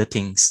many other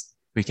things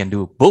we can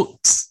do.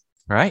 Books,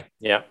 right?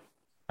 Yeah.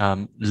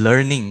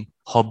 Learning,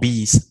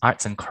 hobbies,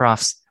 arts and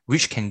crafts,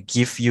 which can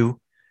give you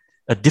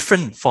a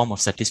different form of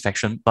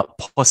satisfaction, but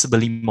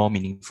possibly more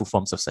meaningful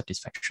forms of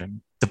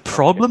satisfaction. The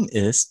problem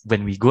is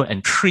when we go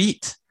and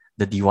treat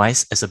the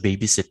device as a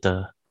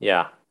babysitter.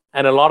 Yeah.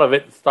 And a lot of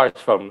it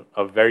starts from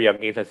a very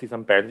young age. I see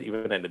some parents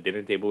even at the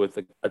dinner table with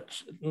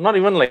not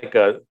even like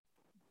a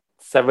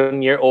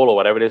 7-year-old or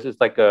whatever it is. It's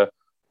like a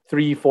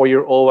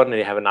 3-4-year-old one and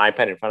they have an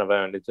iPad in front of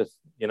them and it's just,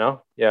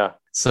 yeah.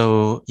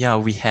 So yeah,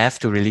 we have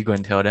to really go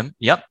and tell them,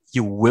 yep,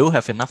 you will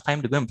have enough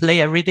time to go and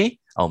play every day.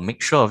 I'll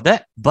make sure of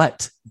that.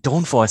 But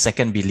don't for a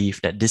second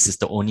believe that this is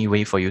the only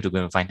way for you to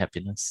go and find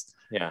happiness.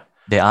 Yeah.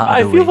 There are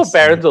I other feel ways. for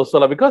parents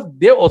also, because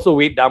they're also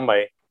weighed down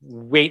by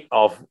weight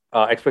of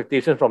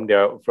expectations from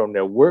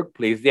their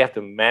workplace. They have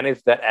to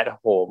manage that at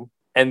home.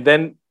 And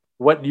then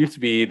what used to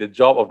be the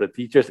job of the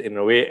teachers in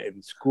a way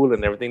in school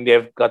and everything,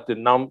 they've got to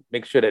now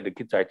make sure that the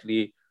kids are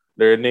actually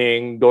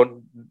learning,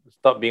 don't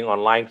stop being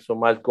online so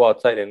much, go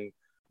outside, and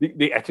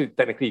they actually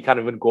technically can't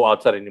even go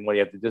outside anymore.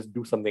 You have to just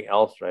do something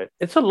else, right?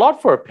 It's a lot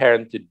for a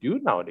parent to do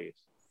nowadays.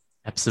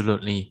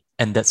 Absolutely.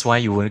 And that's why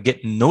you will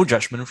get no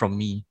judgment from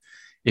me.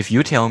 If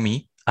you tell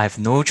me I have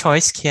no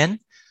choice, Ken,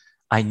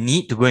 I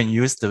need to go and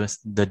use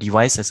the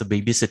device as a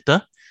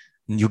babysitter,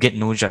 you get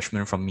no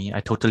judgment from me. I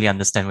totally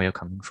understand where you're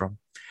coming from.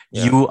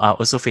 Yeah. You are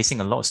also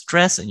facing a lot of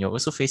stress and you're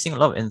also facing a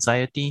lot of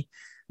anxiety.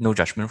 No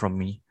judgment from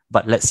me.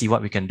 But let's see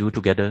what we can do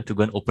together to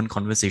go and open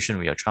conversation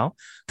with your child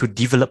to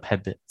develop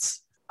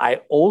habits.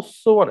 I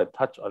also want to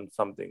touch on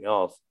something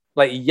else.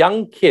 Like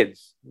young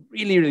kids,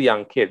 really, really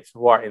young kids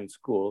who are in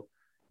school,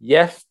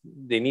 yes,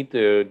 they need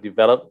to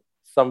develop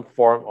some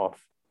form of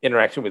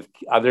interaction with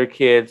other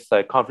kids,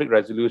 like conflict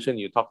resolution.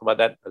 You talked about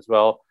that as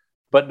well.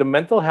 But the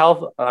mental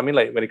health, I mean,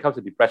 like when it comes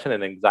to depression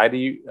and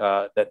anxiety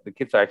that the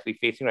kids are actually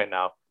facing right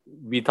now,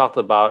 we talked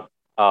about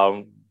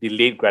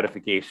delayed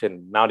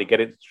gratification. Now they get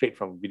it straight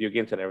from video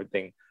games and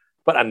everything.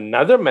 But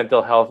another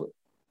mental health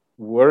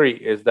worry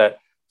is that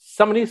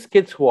some of these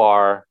kids who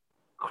are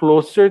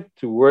closer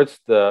towards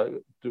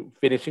to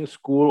finishing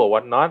school or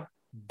whatnot,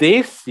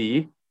 they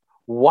see,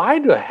 why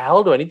the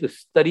hell do I need to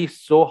study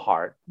so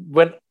hard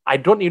when I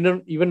don't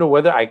even know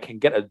whether I can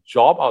get a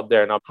job out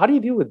there now? How do you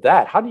deal with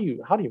that? How do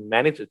you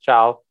manage a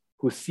child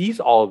who sees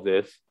all of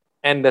this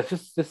and there's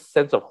just this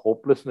sense of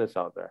hopelessness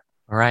out there?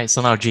 All right.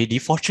 So now,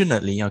 JD,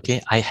 fortunately,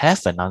 okay, I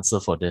have an answer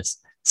for this.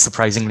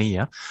 Surprisingly,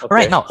 yeah. Okay. All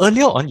right. Now,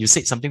 earlier on, you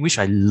said something which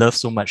I love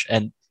so much,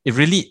 and it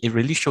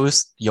really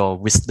shows your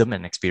wisdom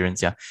and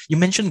experience. Yeah. You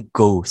mentioned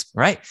goals,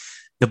 right?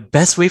 The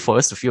best way for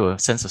us to feel a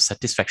sense of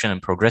satisfaction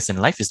and progress in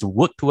life is to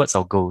work towards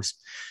our goals.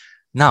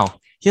 Now,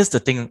 here's the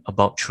thing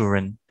about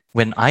children.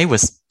 When I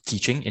was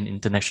teaching in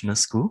international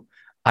school,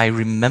 I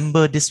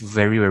remember this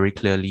very, very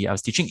clearly. I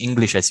was teaching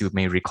English, as you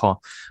may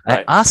recall.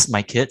 Right. I asked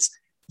my kids,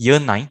 year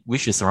 9,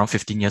 which is around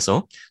 15 years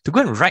old, to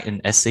go and write an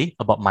essay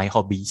about my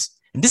hobbies.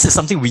 And this is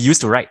something we used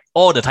to write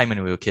all the time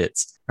when we were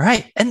kids,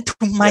 right? And to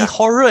my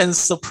horror and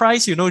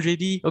surprise,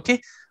 JD,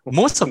 okay,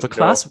 most of the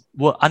class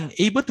were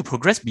unable to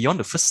progress beyond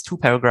the first 2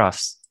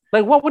 paragraphs.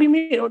 Like, what do you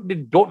mean? They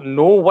don't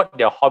know what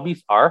their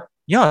hobbies are?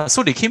 Yeah,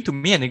 so they came to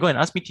me and they go and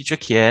asked me, Teacher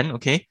Kian,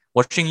 okay,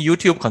 watching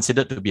YouTube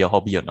considered to be a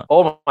hobby or not?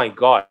 Oh my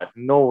God,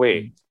 no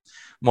way.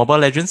 Mobile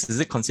Legends, is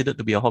it considered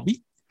to be a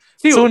hobby?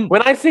 See,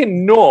 when I say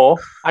no,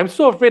 I'm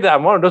so afraid that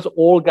I'm one of those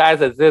old guys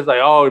that says like,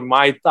 oh, in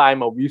my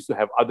time, we used to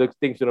have other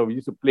things, we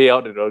used to play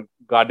out in the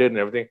garden and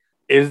everything.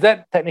 Is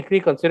that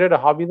technically considered a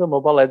hobby, the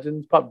Mobile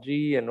Legends,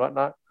 PUBG and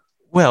whatnot?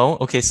 Well,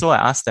 okay, so I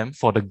asked them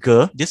for the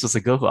girl. This was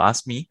a girl who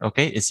asked me,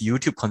 okay, is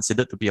YouTube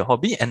considered to be a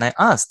hobby? And I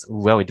asked,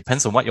 well, it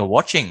depends on what you're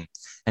watching.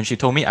 And she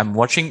told me I'm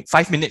watching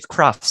 5-Minute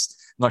Crafts.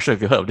 Not sure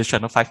if you heard of this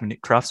channel,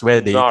 5-Minute Crafts,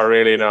 where they Not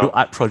really, no. do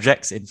art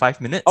projects in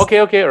 5 minutes.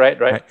 Okay,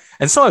 right.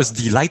 And so I was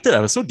delighted. I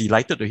was so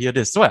delighted to hear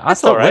this. So I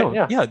asked her, well,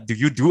 yeah, do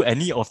you do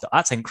any of the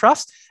arts and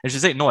crafts? And she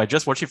said, no, I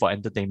just watch it for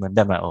entertainment.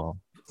 Then I'm like, oh.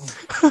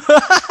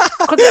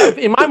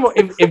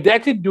 If they're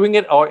actually doing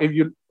it, or if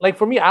you like,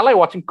 for me, I like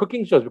watching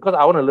cooking shows because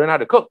I want to learn how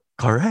to cook.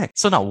 Correct.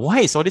 So now, why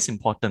is all this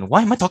important?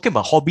 Why am I talking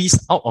about hobbies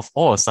out of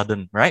all of a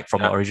sudden, right?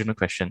 From the original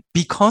question.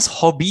 Because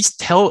hobbies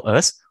tell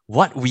us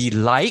what we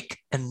like,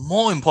 and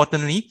more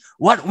importantly,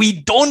 what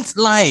we don't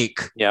like.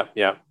 Yeah.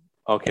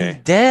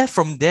 Okay. And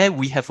from there,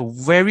 we have a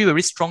very,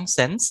 very strong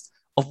sense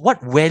of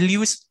what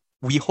values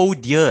we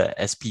hold dear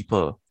as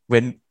people.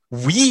 When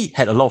we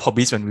had a lot of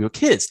hobbies when we were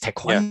kids,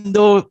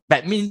 taekwondo,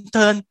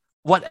 badminton,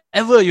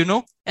 whatever,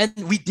 and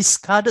we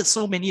discarded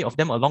so many of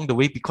them along the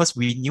way because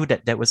we knew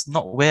that was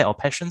not where our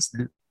passions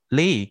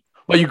lay.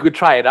 But you could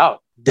try it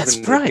out. That's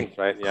right. Things,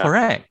 right? Yeah.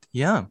 Correct.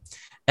 Yeah.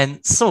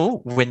 And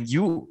so when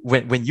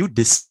you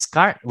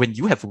discard, when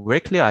you have a very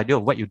clear idea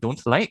of what you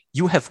don't like,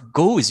 you have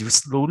goals. You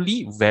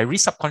slowly, very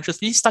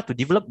subconsciously start to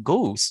develop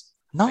goals.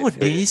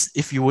 Nowadays,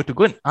 if you were to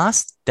go and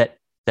ask that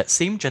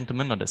same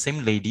gentleman or the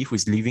same lady who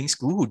is leaving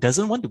school, who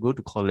doesn't want to go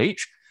to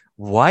college,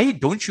 why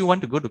don't you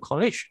want to go to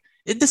college?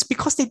 It is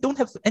because they don't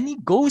have any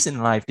goals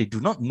in life. They do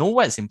not know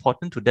what is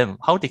important to them,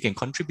 how they can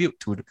contribute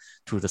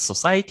to the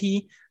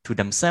society, to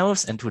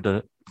themselves, and to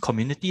the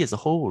community as a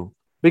whole.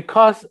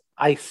 Because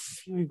I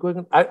see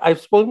going.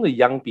 I've spoken to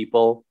young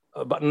people,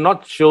 but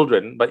not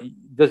children, but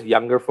just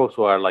younger folks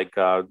who are like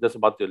just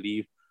about to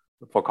leave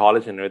for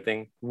college and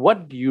everything.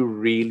 What do you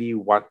really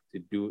want to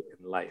do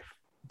in life?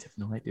 I have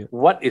no idea.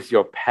 What is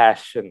your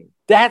passion?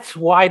 That's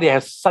why they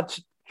have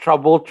such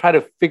trouble trying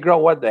to figure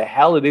out what the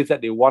hell it is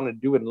that they want to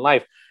do in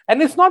life.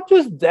 And it's not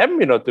just them,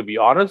 to be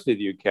honest with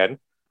you, Ken,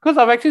 because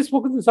I've actually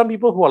spoken to some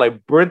people who are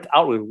like burnt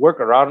out with work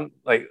around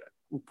like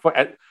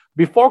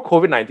before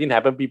COVID-19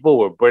 happened, people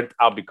were burnt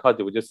out because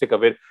they were just sick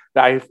of it.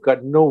 I've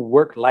got no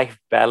work-life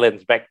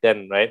balance back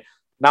then, right?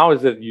 Now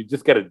is that you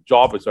just get a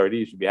job, it's already,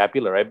 you should be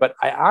happy, right? But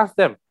I asked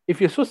them, if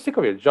you're so sick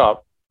of your job,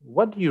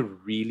 what do you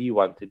really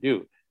want to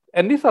do?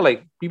 And these are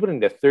like people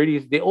in their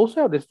 30s. They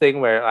also have this thing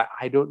where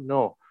I don't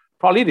know.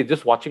 Probably they're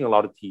just watching a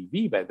lot of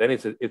TV back then.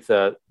 It's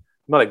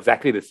not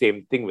exactly the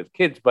same thing with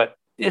kids, but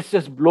this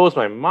just blows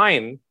my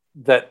mind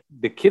that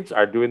the kids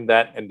are doing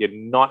that and they're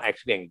not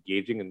actually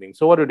engaging in things.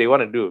 So what do they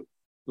want to do?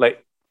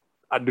 Like,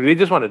 do they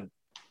just want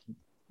to?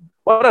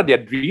 What are their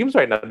dreams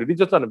right now? Do they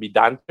just want to be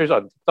dancers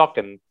on TikTok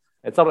and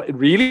stuff?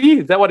 Really?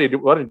 Is that what they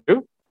want to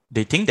do?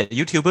 They think that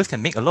YouTubers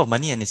can make a lot of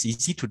money and it's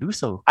easy to do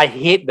so. I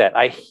hate that.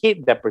 I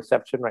hate that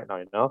perception right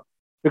now,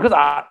 because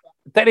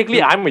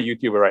technically I'm a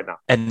YouTuber right now.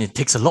 And it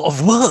takes a lot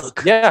of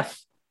work.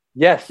 Yes.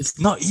 It's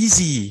not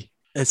easy.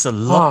 It's a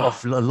lot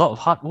of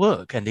hard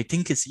work and they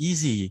think it's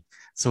easy.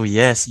 So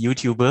yes,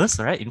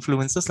 YouTubers, right?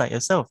 Influencers like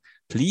yourself,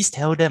 please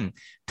tell them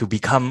to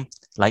become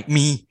like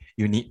me.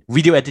 You need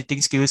video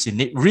editing skills. You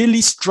need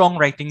really strong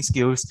writing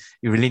skills.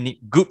 You really need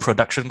good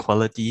production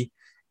quality.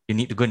 You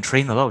need to go and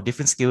train a lot of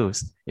different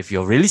skills. If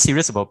you're really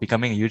serious about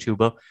becoming a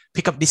YouTuber,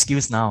 pick up these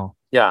skills now.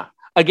 Yeah.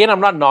 Again, I'm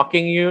not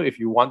knocking you if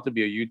you want to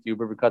be a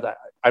YouTuber, because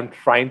I'm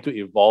trying to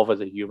evolve as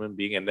a human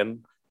being, and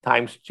then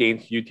times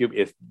change. YouTube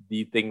is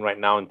the thing right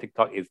now and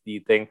TikTok is the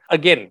thing.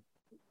 Again,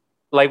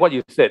 like what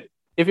you said,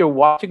 if you're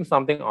watching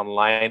something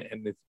online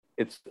and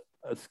it's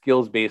a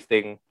skills-based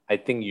thing, I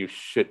think you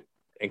should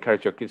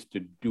encourage your kids to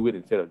do it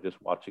instead of just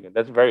watching it.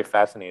 That's very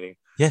fascinating.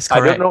 Yes,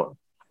 correct. I don't know.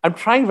 I'm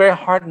trying very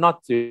hard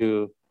not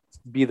to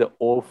be the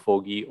old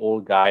fogey,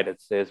 old guy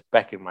that says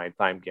back in my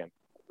time, Ken.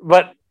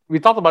 But we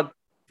talked about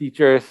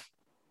teachers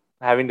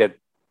having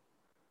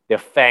their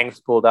fangs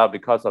pulled out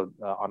because of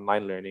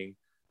online learning.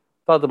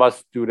 Talked about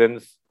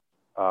students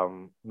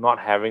not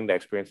having the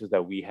experiences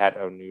that we had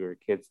when we were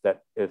kids.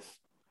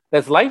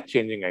 That's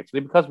life-changing actually,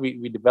 because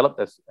we developed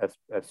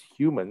as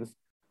humans.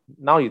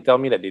 Now you tell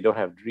me that they don't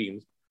have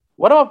dreams.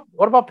 What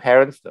about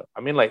parents though?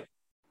 I mean, like,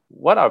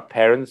 what are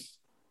parents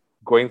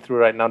going through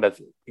right now that's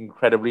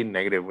incredibly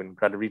negative,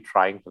 incredibly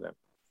trying for them?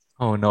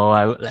 Oh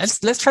no! Let's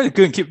try to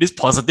go and keep this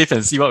positive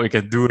and see what we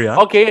can do. Yeah.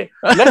 Okay.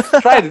 Let's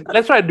try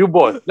to do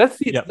both. Let's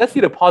see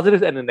the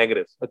positives and the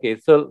negatives. Okay.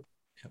 So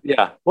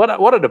yeah, what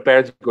are the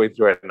parents going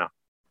through right now?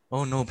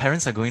 Oh no,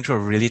 parents are going through a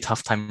really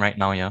tough time right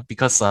now. Yeah,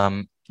 because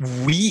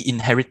we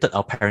inherited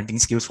our parenting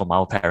skills from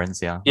our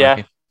parents. Yeah. Yeah.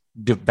 Okay.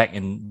 Back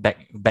in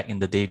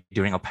the day,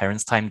 during our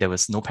parents' time, there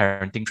was no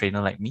parenting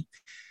trainer like me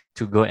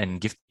to go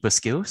and give people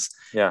skills.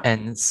 Yeah.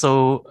 And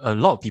so a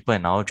lot of people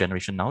in our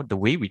generation now, the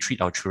way we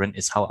treat our children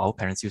is how our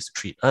parents used to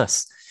treat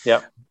us.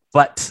 Yeah.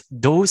 But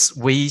those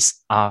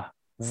ways are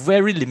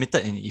very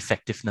limited in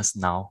effectiveness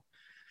now.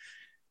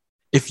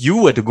 If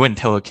you were to go and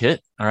tell a kid,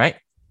 all right,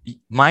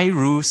 my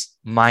rules,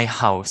 my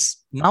house,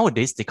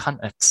 nowadays they can't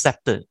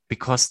accept it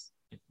because,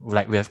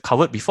 like we have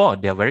covered before,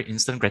 they are very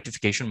instant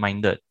gratification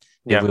minded.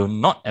 They will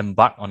not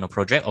embark on a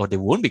project, or they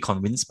won't be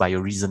convinced by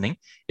your reasoning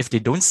if they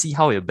don't see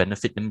how it will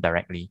benefit them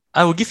directly.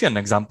 I will give you an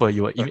example.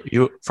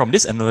 You from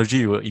this analogy,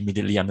 you will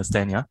immediately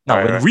understand. Yeah.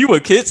 Now, when we were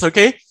kids,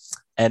 okay,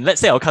 and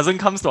let's say our cousin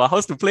comes to our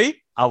house to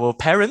play, our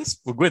parents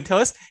will go and tell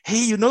us,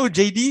 "Hey,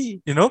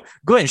 JD,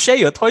 go and share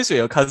your toys with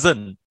your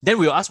cousin." Then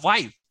we will ask,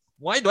 "Why?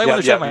 Why do I want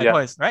to share my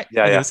toys?" Right?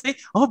 Yeah. And they'll say,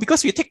 "Oh,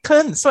 because we take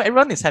turns, so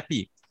everyone is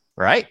happy."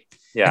 Right?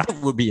 Yeah. And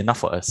that would be enough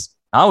for us.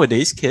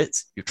 Nowadays,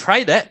 kids, you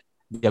try that,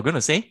 they're going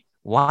to say,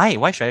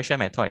 why should I share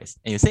my toys?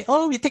 And you say,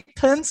 oh, we take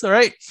turns, all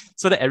right,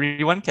 so that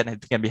everyone can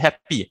be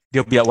happy.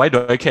 They'll be like, why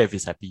do I care if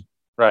he's happy?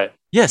 Right.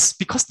 Yes,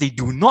 because they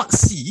do not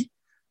see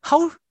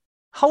how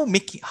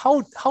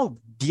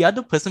the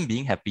other person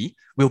being happy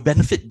will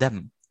benefit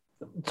them.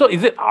 So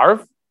is it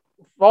our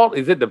fault?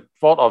 Is it the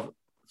fault of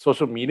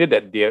social media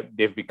that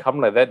they've become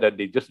like that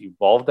they just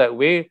evolved that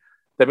way?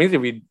 That means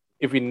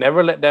if we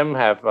never let them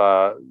have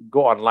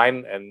go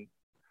online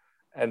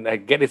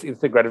and get this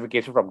instant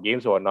gratification from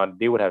games or not,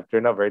 they would have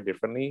turned out very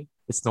differently.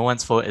 It's no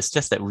one's fault. It's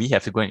just that we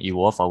have to go and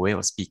evolve our way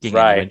of speaking,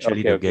 right. And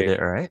eventually they'll get it,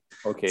 all right?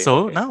 Okay.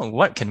 So now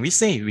what can we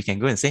say? We can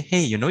go and say, hey,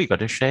 you got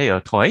to share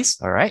your toys,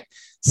 all right?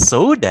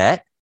 So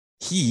that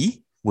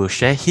he will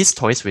share his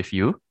toys with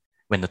you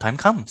when the time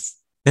comes.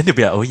 Then they'll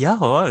be like, oh yeah,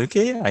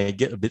 okay, I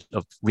get a bit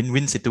of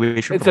win-win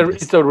situation.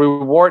 It's a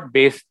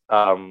reward-based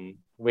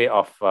way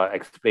of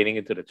explaining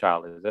it to the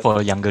child, is it?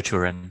 For younger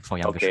children.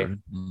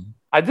 Children.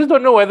 I just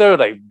don't know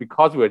whether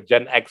because we were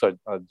Gen X or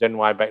Gen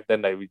Y back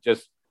then, we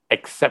just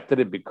accepted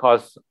it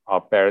because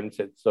our parents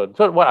said so.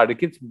 So what, are the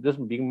kids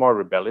just being more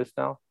rebellious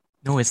now?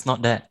 No, it's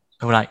not that.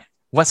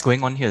 What's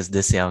going on here is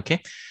this,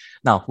 okay?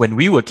 Now, when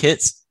we were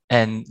kids,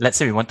 and let's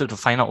say we wanted to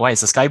find out why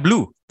is the sky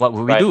blue, what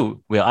would we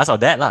do? We'll ask our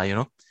dad,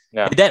 Yeah.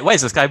 Hey, Dad, why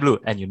is the sky blue?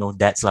 And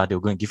dads they'll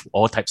go and give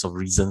all types of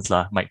reasons.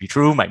 Might be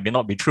true, might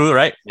not be true,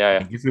 right? Yeah.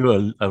 And give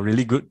you a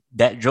really good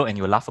dad joke and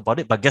you'll laugh about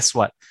it. But guess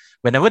what?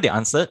 Whenever they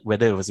answered,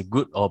 whether it was a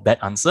good or bad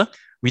answer,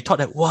 we thought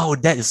that, wow,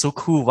 Dad is so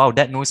cool. Wow,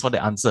 Dad knows all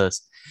the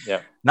answers.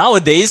 Yeah.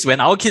 Nowadays, when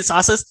our kids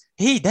ask us,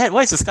 hey, Dad,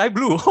 why is the sky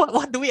blue?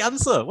 What do we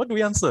answer? What do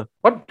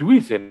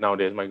we say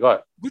nowadays? My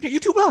God. Go to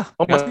YouTube lah.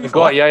 Oh my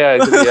God. Yeah.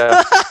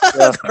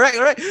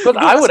 Correct. But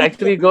I would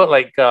actually go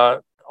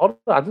all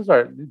the answers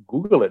are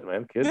Google it,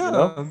 man, kids.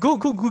 Yeah, go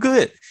Google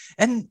it.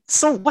 And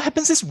so what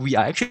happens is we're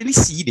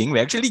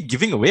actually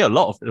giving away a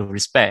lot of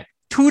respect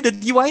to the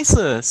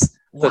devices.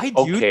 We're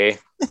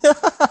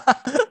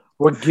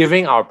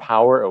giving our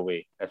power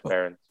away as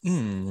parents.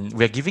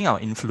 We're giving our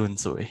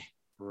influence away.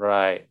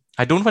 Right.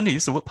 I don't want to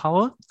use the word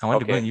power. I want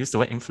to go and use the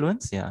word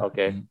influence. Yeah.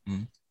 Okay.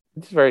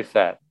 It's very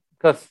sad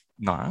because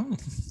no.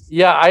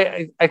 Yeah,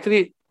 I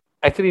actually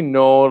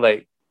know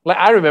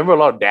I remember a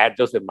lot of dad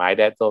jokes that my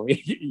dad told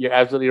me. You're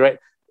absolutely right.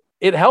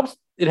 It helps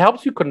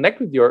you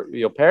connect with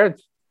your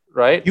parents,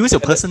 right? Use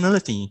your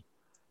personality.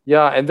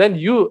 Yeah, and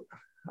then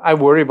I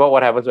worry about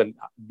what happens when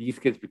these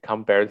kids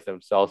become parents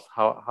themselves,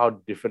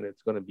 how different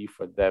it's going to be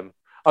for them.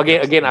 Okay,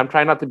 again, I'm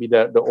trying not to be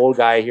the old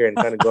guy here and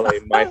trying to go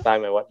my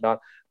time and whatnot.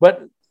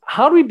 But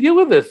how do we deal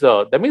with this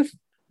though? That means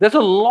there's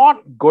a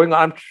lot going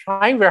on. I'm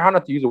trying very hard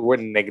not to use the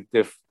word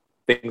negative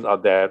things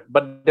out there,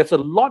 but there's a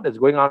lot that's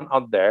going on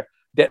out there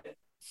that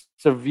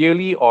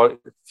severely or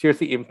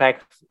seriously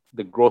impacts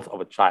the growth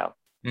of a child.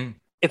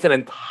 It's an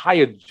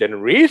entire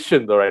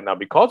generation though right now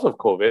because of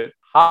COVID.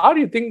 How do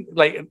you think,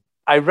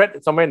 I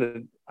read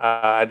somewhere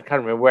I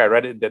can't remember where I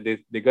read it, that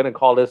they're going to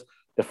call this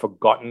the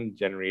forgotten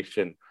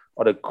generation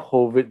or the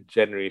COVID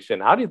generation.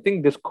 How do you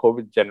think this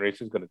COVID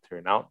generation is going to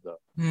turn out though?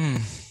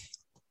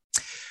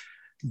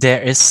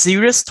 There is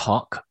serious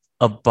talk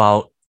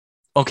about,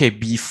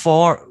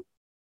 before,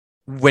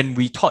 when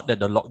we thought that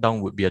the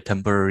lockdown would be a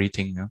temporary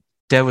thing,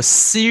 there was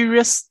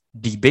serious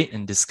debate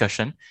and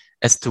discussion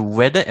as to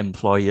whether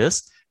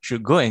employers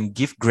should go and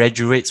give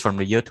graduates from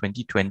the year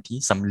 2020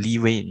 some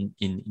leeway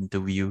in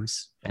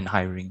interviews and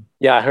hiring.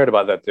 Yeah, I heard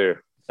about that too.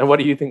 And what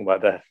do you think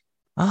about that?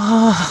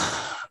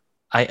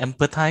 I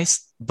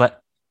empathize,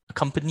 but a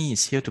company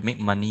is here to make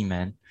money,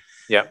 man.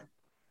 Yeah.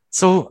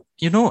 So,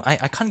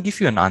 I can't give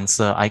you an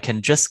answer. I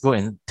can just go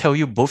and tell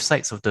you both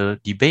sides of the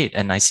debate,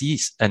 and I see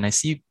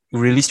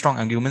really strong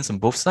arguments on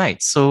both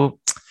sides. So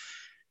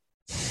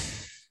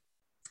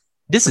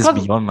this is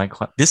beyond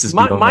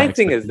my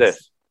thing is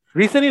this.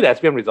 Recently, the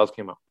SPM results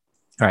came out.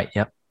 Right,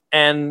 yep.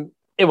 And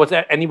it was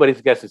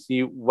anybody's guess to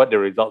see what the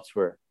results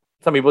were.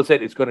 Some people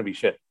said it's going to be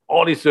shit.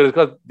 All these students,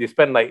 because they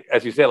spend,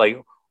 as you said,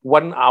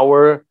 1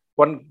 hour,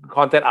 one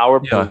content hour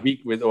per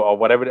week or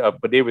whatever,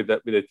 per day with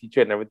the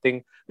teacher and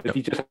everything. The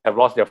teachers have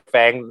lost their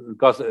fang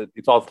because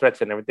it's all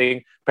threats and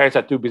everything. Parents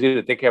are too busy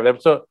to take care of them.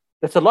 So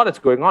there's a lot that's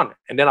going on.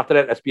 And then after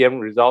that, SPM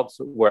results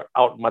were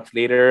out much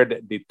later.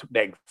 They took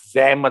the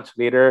exam much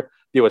later.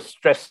 They were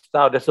stressed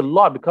out. There's a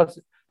lot because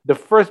the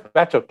first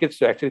batch of kids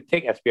to actually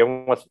take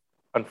SPM was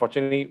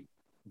unfortunately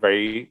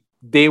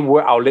they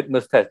were our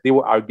litmus test. They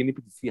were our guinea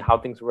pig to see how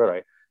things were,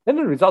 right? Then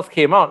the results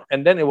came out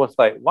and then it was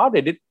wow,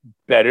 they did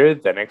better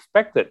than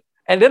expected.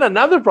 And then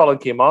another problem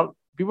came out.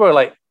 People were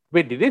like,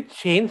 wait, did they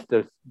change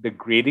the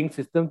grading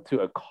system to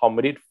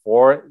accommodate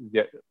for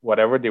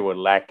whatever they were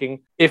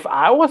lacking? If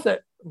I was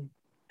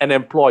an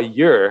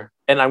employer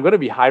and I'm going to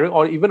be hiring,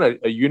 or even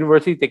a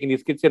university taking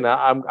these kids in,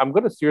 I'm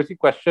going to seriously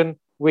question,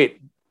 wait,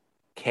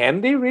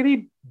 can they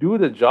really do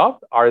the job?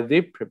 Are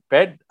they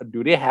prepared?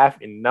 Do they have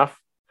enough?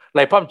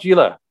 Like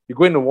PUBG, you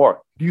go into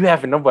war. Do you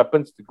have enough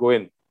weapons to go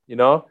in?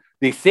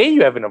 They say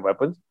you have enough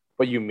weapons,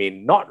 but you may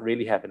not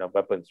really have enough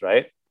weapons,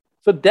 right?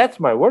 So that's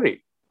my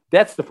worry.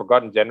 That's the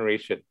forgotten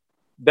generation.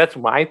 That's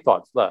my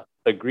thoughts.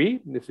 Agree?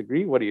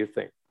 Disagree? What do you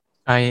think?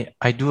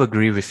 I do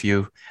agree with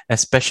you,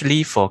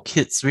 especially for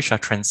kids which are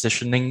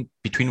transitioning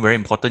between very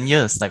important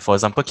years. Like, for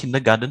example,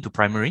 kindergarten to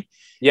primary.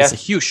 Yes.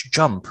 It's a huge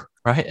jump,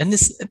 right? And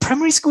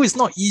primary school is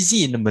not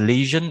easy in the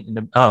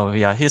Malaysian.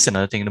 Here's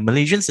another thing. The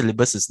Malaysian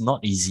syllabus is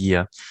not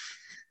easier.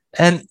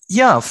 And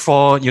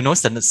for,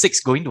 standard 6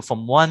 going to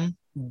Form 1,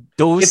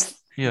 it's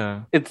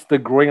the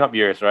growing up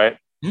years, right?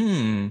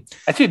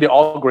 Actually, they're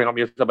all growing up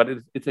years, but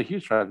it's a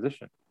huge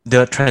transition.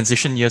 The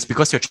transition years,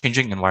 because you're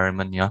changing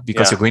environment,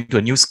 because you're going to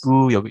a new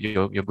school,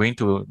 you're going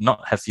to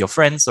not have your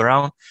friends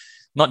around.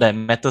 Not that it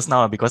matters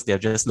now because they're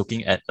just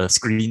looking at a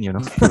screen,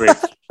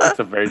 It's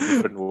a very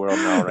different world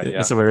now, right?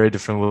 It's a very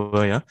different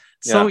world, yeah.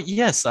 So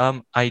yes,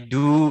 I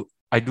do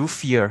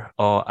fear,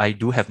 or I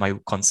do have my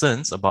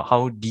concerns about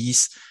how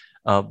these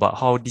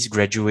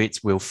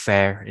graduates will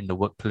fare in the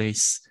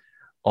workplace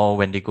or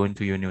when they go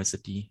into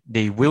university.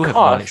 They will have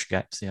knowledge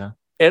gaps, yeah.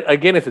 And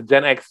again, it's a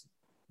Gen X,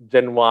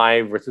 Gen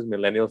Y versus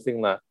millennials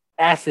thing,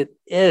 as it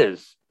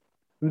is.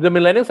 The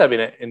millennials have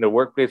been in the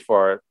workplace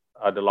for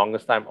the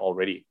longest time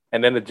already.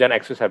 And then the Gen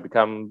Xers have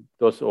become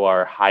those who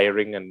are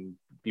hiring and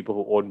people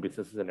who own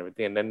businesses and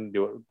everything. And then they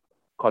will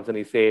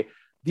constantly say,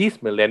 these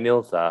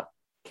millennials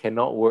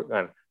cannot work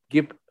on.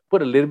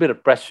 Put a little bit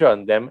of pressure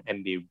on them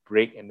and they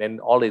break. And then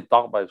all they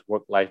talk about is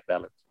work-life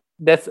balance.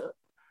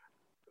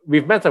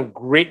 We've met some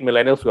great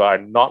millennials who are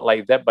not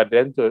like that, but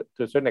then to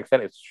a certain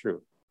extent, it's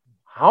true.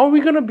 How are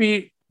we going to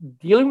be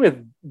dealing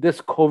with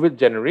this COVID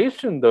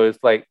generation, though?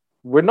 It's like,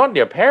 we're not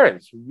their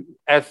parents.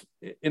 As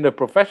in the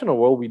professional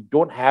world, we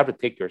don't have to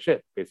take your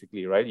shit,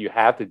 basically, right? You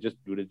have to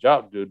just do the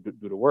job, do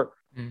the work.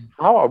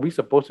 How are we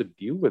supposed to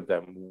deal with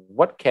them?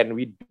 What can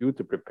we do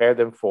to prepare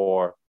them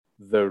for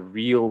the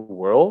real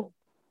world?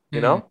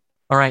 All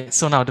right.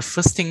 So now the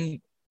first thing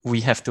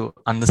we have to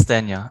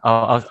understand,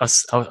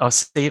 I'll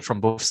say it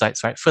from both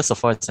sides, right? First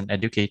of all, as an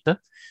educator,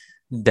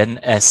 then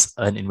as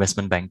an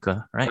investment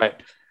banker, right?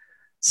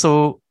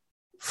 So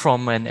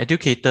from an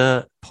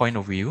educator point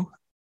of view,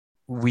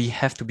 we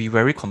have to be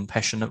very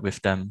compassionate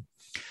with them.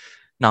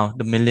 Now,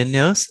 the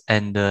millennials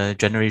and the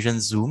Generation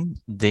Zoom,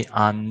 they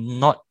are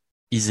not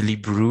easily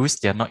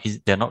bruised. They're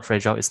not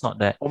fragile. It's not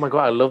that. Oh my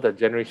God, I love that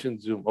Generation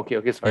Zoom.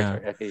 Okay, sorry.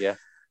 Okay, yeah.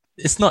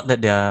 It's not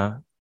that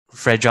they're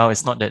fragile.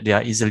 It's not that they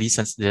are easily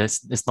sensitive.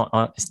 It's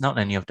not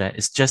any of that.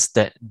 It's just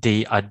that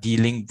they are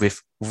dealing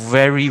with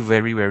very,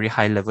 very, very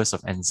high levels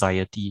of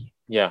anxiety.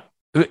 Yeah.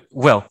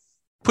 Well,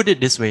 put it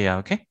this way,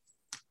 okay?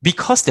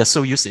 Because they're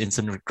so used to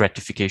instant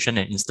gratification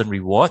and instant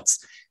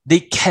rewards, they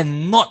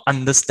cannot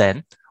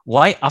understand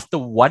why after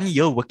 1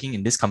 year working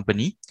in this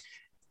company,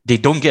 they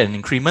don't get an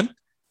increment,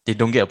 they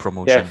don't get a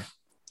promotion.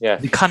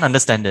 Yes. They can't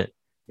understand it.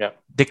 Yeah.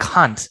 They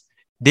can't.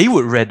 They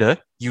would rather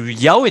you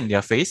yell in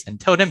their face and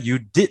tell them you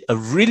did a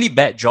really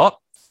bad job.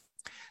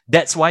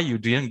 That's why you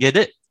didn't get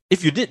it.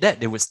 If you did that,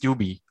 they would still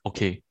be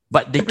okay.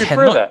 But they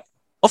cannot. That.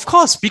 Of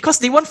course, because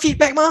they want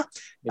feedback, ma.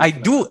 Yeah. I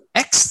do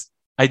X,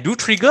 I do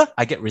trigger,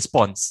 I get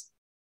response.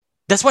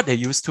 That's what they're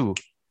used to.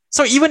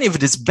 So even if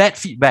it is bad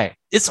feedback,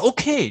 it's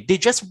okay. They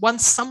just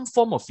want some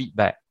form of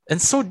feedback.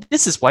 And so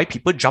this is why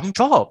people jump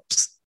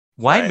jobs.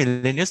 Why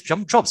millennials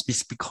jump jobs?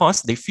 It's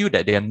because they feel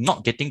that they are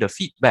not getting the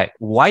feedback.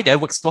 Why did I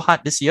work so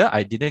hard this year?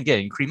 I didn't get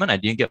an increment. I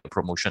didn't get a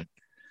promotion.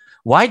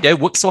 Why did I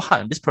work so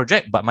hard on this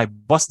project, but my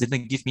boss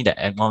didn't give me that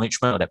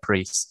acknowledgement or that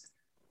praise?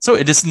 So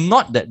it is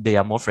not that they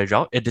are more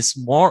fragile. It is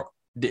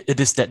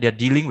that they're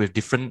dealing with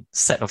different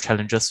set of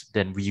challenges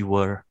than we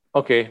were.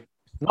 Okay,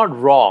 not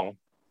wrong.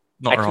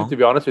 Not wrong. To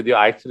be honest with you,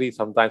 I actually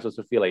sometimes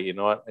also feel like, you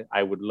know what,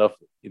 I would love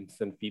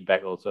instant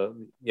feedback also.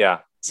 Yeah.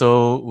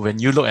 So when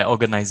you look at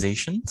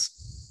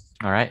organizations,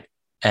 all right,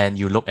 and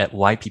you look at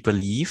why people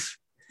leave,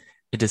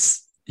 it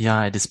is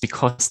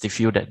because they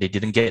feel that they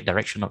didn't get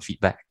direction or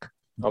feedback.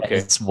 Okay.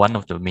 It's one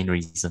of the main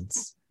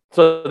reasons.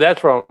 So that's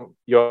from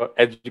your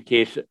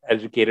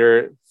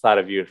educator side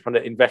of you. From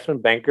the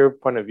investment banker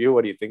point of view,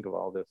 what do you think of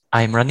all this?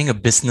 I'm running a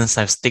business.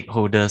 I have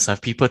stakeholders. I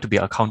have people to be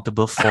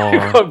accountable for.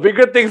 You've got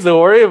bigger things to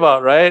worry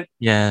about, right?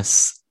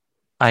 Yes.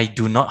 I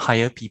do not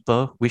hire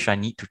people which I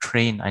need to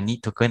train. I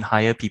need to go and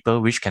hire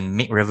people which can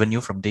make revenue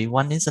from day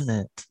one, isn't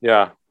it?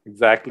 Yeah,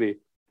 exactly.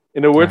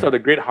 In the words of the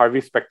great Harvey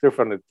Specter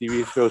from the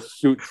TV show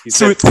Suits, he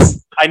said,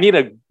 I need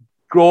a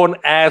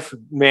grown-ass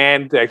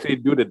man to actually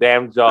do the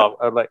damn job.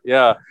 I'm like,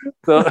 yeah.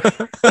 So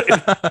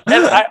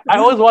and I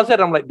always watch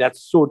that. I'm like,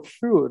 that's so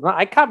true. No,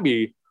 I can't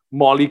be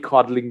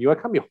mollycoddling you. I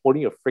can't be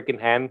holding your freaking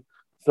hand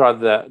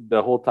throughout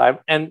the whole time.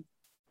 And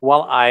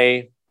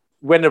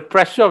when the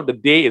pressure of the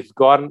day is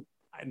gone,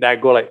 and I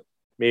go like,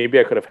 maybe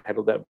I could have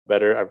handled that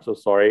better. I'm so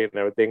sorry and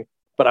everything.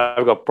 But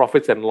I've got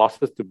profits and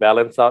losses to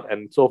balance out.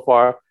 And so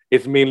far,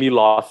 it's mainly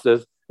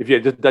losses. If you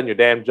had just done your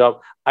damn job,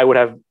 I would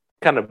have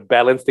kind of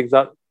balanced things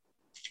out.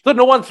 So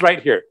no one's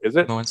right here, is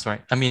it? No one's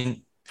right. I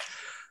mean,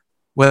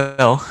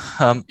 well,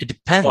 it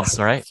depends,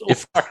 right? So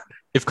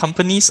if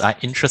companies are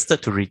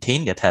interested to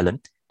retain their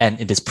talent, and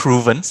it is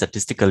proven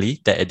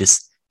statistically that it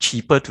is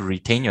cheaper to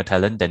retain your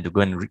talent than to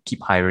go and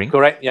keep hiring.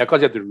 Correct. Yeah,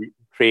 because you have to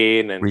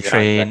retrain and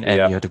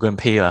you have to go and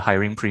pay a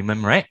hiring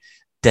premium, right?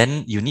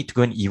 Then you need to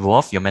go and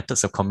evolve your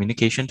methods of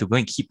communication to go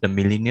and keep the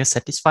millennials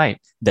satisfied.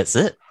 That's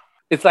it.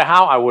 It's like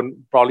how I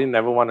would probably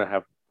never want to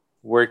have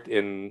worked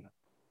in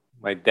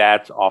my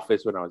dad's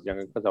office when I was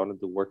younger, because I wanted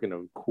to work in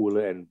a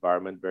cooler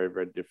environment, very,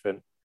 very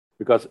different.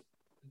 Because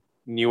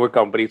newer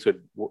companies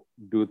would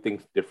do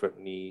things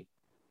differently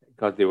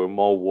because they were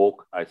more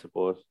woke, I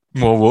suppose.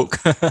 More woke?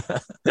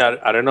 Yeah,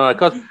 I don't know.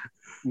 Because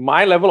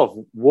my level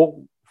of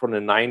woke from the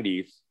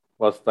 90s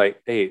was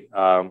like, hey,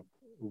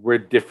 we're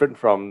different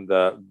from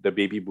the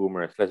baby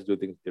boomers. Let's do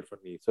things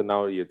differently. So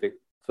now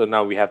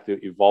we have to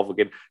evolve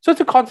again. So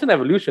it's a constant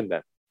evolution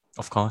then.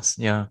 Of course,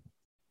 yeah.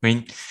 I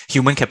mean,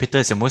 human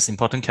capital is your most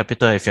important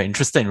capital. If you're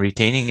interested in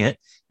retaining it,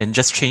 then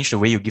just change the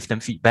way you give them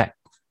feedback.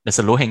 There's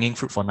a low-hanging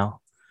fruit for now.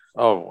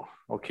 Oh,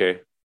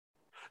 okay.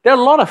 There are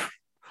a lot of,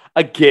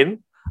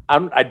 again,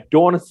 I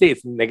don't want to say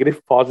it's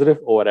negative, positive,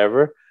 or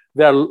whatever.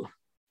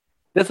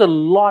 There's a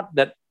lot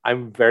that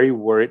I'm very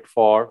worried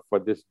for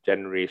this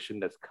generation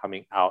that's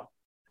coming out.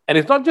 And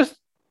it's not just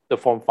the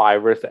Form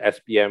 5ers, the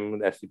SPM,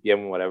 the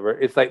SCPM, whatever.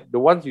 It's like the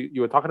ones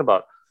you were talking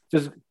about,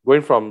 just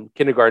going from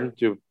kindergarten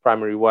to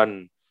primary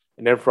one,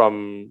 and then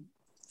from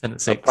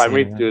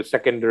primary to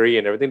secondary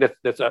and everything.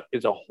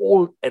 It's a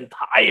whole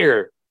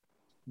entire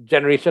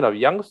generation of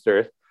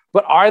youngsters.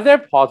 But are there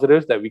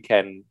positives that we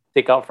can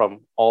take out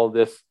from all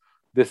this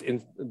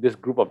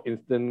group of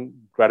instant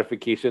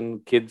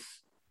gratification kids?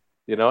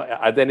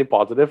 Are there any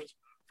positives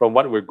from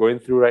what we're going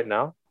through right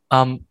now?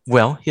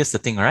 Well, here's the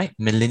thing, right?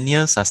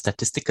 Millennials are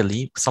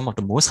statistically some of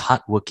the most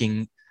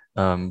hardworking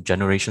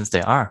generations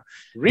there are.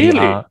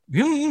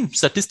 Really?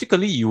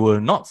 Statistically, you will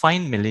not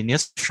find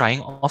millennials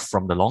shying off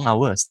from the long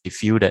hours. They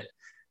feel that,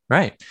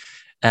 right?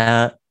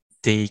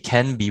 They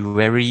can be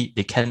very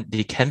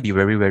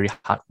very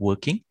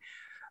hardworking,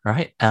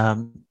 right?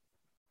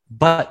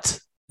 But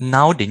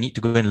now they need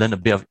to go and learn a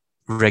bit of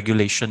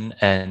regulation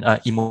and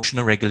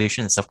emotional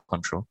regulation and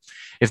self-control.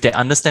 If they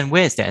understand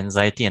where is their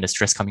anxiety and the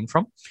stress coming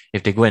from,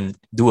 if they go and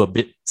do a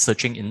bit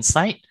searching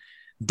inside,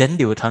 then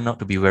they will turn out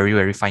to be very,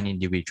 very fine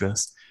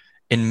individuals.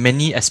 In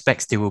many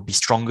aspects, they will be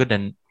stronger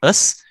than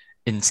us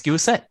in skill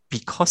set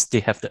because they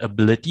have the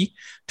ability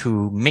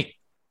to make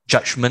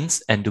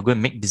judgments and to go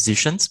and make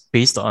decisions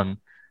based on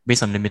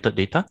limited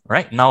data,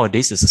 right?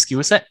 Nowadays, it's a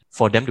skill set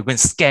for them to go and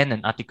scan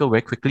an article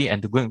very quickly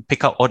and to go and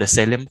pick out all the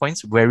salient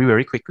points very,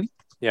 very quickly.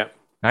 Yeah.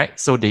 Right.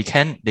 So they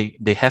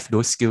have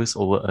those skills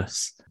over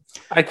us.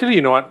 Actually,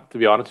 you know what? To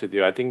be honest with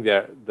you, I think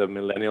the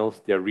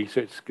millennials, their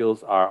research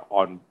skills are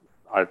on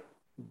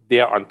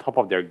top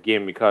of their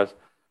game because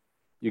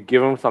you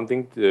give them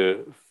something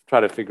to try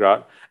to figure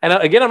out. And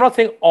again, I'm not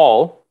saying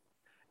all,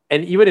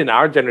 and even in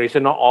our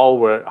generation, not all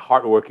were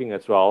hardworking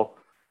as well.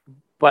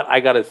 But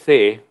I gotta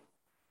say,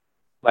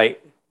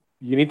 like,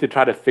 you need to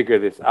try to figure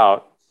this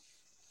out.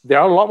 There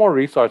are a lot more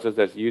resources.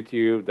 There's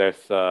YouTube. There's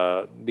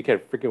they can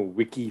freaking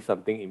wiki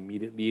something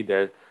immediately.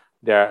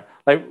 There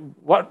like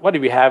what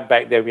did we have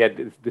back then? We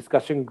had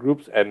discussion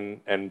groups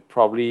and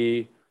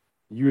probably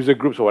user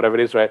groups or whatever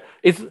it is, right?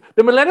 It's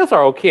the millennials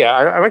are okay.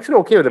 I'm actually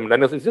okay with the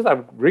millennials. It's just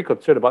I'm really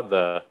concerned about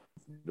the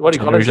what do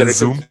you call it?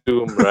 Generation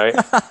Zoom, right?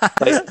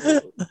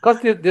 Like,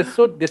 because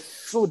they're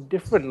so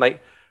different.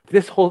 Like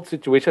this whole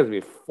situation has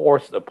been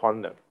forced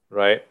upon them,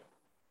 right?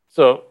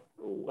 So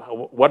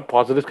what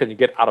positives can you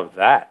get out of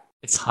that?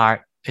 It's hard.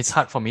 It's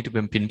hard for me to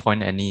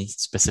pinpoint any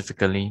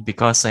specifically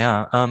because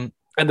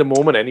at the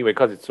moment anyway,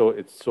 because it's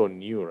so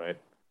new, right?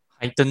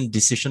 Heightened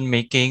decision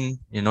making,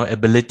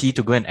 ability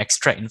to go and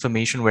extract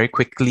information very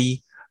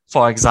quickly.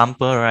 For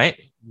example, right?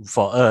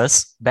 For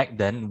us back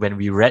then, when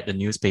we read the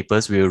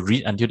newspapers, we will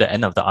read until the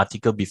end of the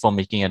article before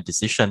making a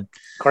decision.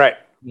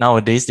 Correct.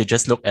 Nowadays, they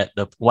just look at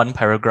the one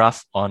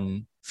paragraph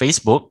on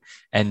Facebook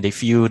and they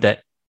feel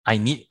that I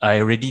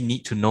already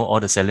need to know all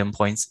the salient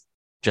points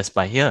just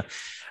by here.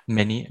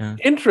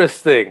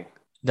 Interesting.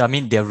 I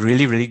mean, they're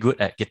really, really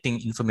good at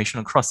getting information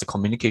across. The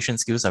communication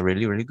skills are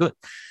really, really good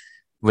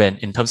when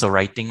in terms of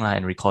writing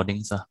and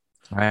recordings.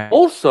 Right.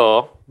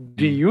 Also,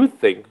 do you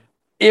think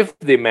if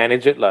they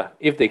manage it,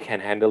 if they can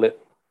handle it,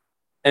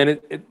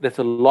 and there's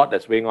a lot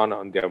that's weighing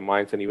on their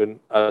minds and even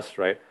us,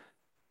 right?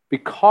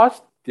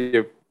 Because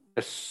there's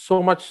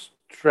so much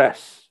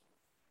stress,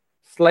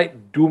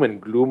 slight doom and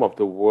gloom of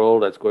the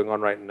world that's going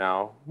on right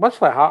now, much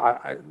like how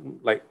I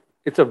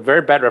it's a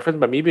very bad reference,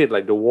 but maybe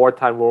like the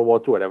wartime, World War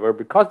II, whatever,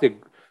 because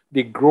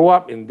they grow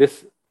up in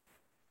this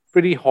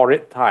pretty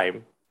horrid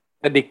time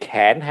that they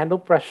can handle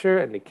pressure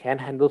and they can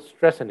handle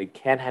stress and they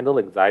can handle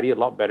anxiety a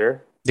lot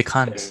better. They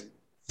can't.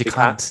 They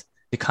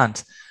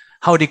can't.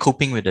 How are they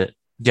coping with it?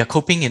 They're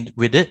coping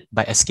with it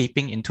by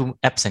escaping into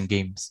apps and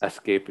games.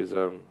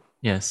 Escapism.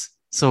 Yes.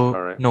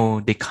 So no,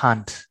 they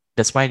can't.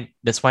 That's why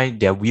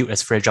they're viewed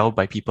as fragile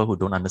by people who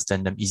don't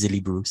understand them, easily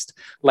bruised.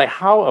 Like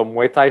how a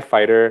Muay Thai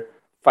fighter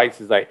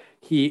fights is like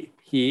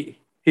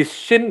his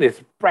shin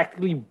is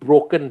practically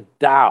broken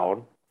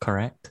down.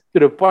 Correct. To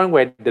the point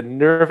where the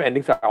nerve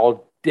endings are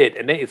all dead,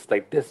 and then it's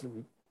like this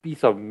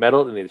piece of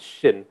metal in his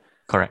shin.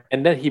 Correct.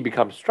 And then he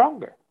becomes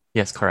stronger.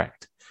 Yes,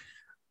 correct.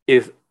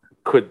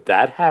 Could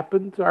that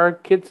happen to our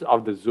kids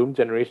of the Zoom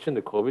generation,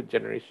 the COVID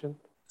generation?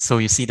 So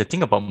you see, the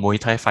thing about Muay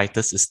Thai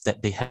fighters is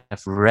that they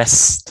have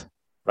rest.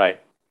 Right.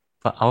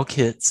 But our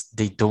kids,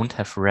 they don't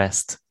have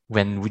rest.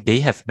 When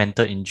they have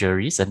mental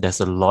injuries, and there's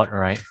a lot,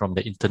 right, from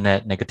the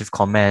internet, negative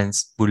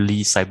comments,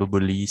 bullies,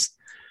 cyberbullies.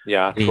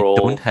 Yeah, they trolls,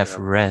 don't have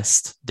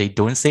rest. They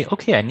don't say,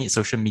 okay, I need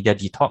social media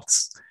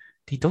detox.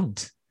 They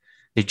don't.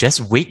 They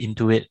just wade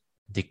into it.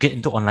 They get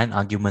into online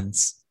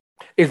arguments.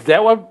 Is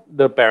that what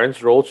the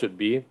parents' role should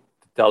be?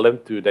 tell them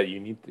to that you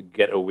need to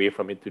get away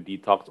from it to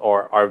detox?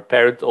 Or are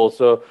parents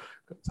also?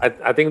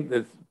 I think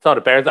some of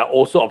the parents are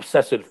also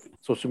obsessed with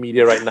social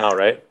media right now,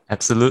 right?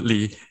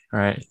 Absolutely.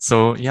 Right.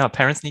 So yeah,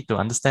 parents need to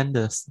understand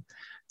this.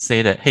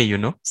 Say that, hey,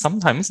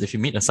 sometimes if you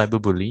meet a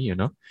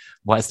cyberbully,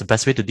 what is the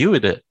best way to deal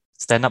with it?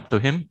 Stand up to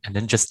him and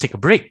then just take a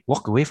break,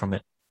 walk away from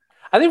it.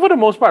 I think for the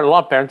most part, a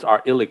lot of parents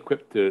are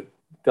ill-equipped to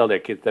tell their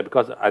kids that,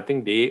 because I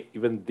think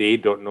they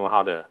don't know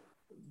how to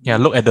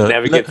look at the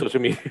navigate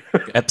social media.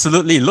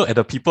 Absolutely, look at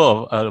the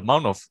people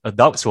amount of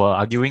adults who are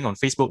arguing on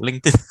Facebook,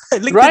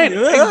 LinkedIn. Right,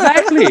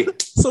 exactly.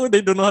 So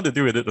they don't know how to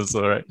deal with it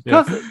also, right?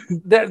 Because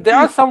there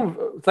are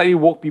some slightly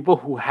woke people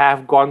who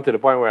have gone to the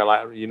point where,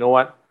 like, you know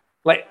what,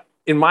 like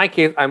in my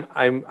case,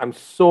 I'm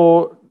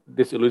so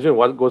disillusioned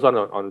with what goes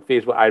on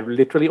Facebook. I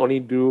literally only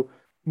do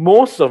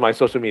most of my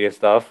social media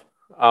stuff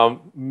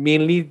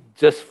mainly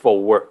just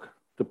for work,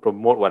 to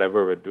promote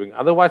whatever we're doing.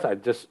 Otherwise, I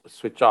just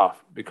switch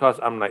off, because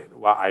I'm like,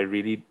 wow, I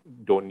really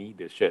don't need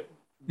this shit.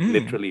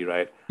 Literally,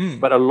 right?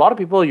 But a lot of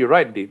people, you're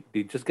right,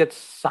 they just get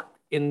sucked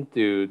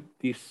into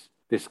these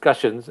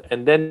discussions,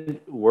 and then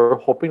we're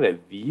hoping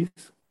that these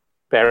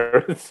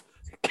parents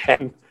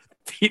can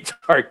teach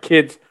our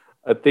kids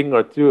a thing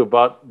or two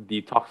about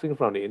detoxing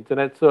from the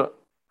internet. So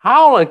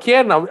how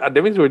again?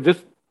 That means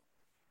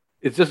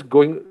it's just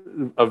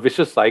going a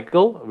vicious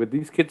cycle with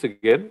these kids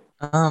again.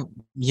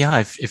 Yeah,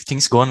 if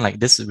things go on like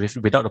this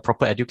without a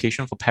proper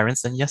education for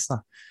parents, then yes,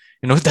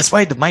 that's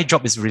why my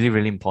job is really,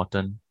 really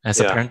important as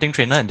a parenting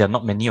trainer, and there are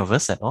not many of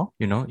us at all.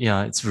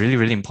 It's really,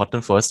 really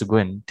important for us to go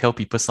and tell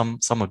people some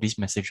of these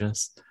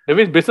messages. That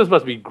means business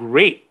must be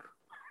great.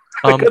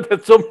 Because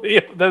there's so many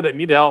of them that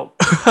need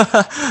help.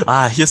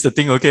 Here's the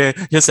thing, okay?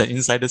 Here's an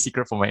insider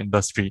secret for my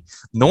industry.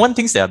 No one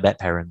thinks they're a bad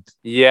parent.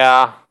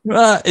 Yeah.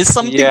 It's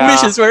something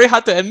which is very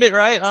hard to admit,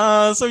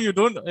 right? So you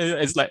don't,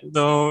 it's like,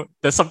 no,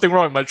 there's something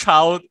wrong with my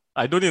child.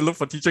 I don't need to look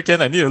for teacher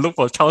Ken. I need to look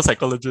for a child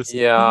psychologist.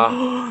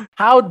 Yeah.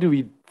 How do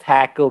we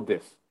tackle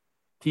this,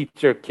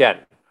 teacher Ken,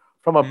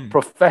 from a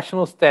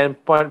professional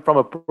standpoint, from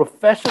a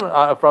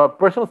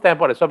personal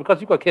standpoint as well? Because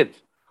you've got kids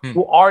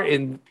who are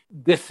in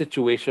this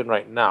situation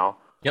right now.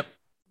 Yep.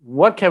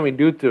 What can we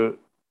do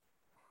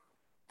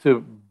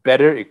to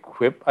better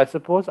equip, I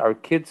suppose, our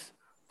kids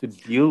to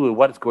deal with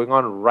what's going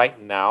on right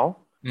now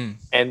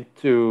and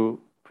to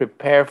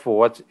prepare for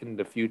what's in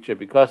the future?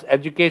 Because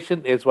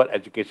education is what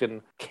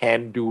education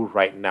can do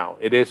right now.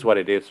 It is what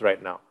it is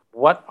right now.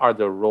 What are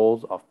the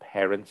roles of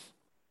parents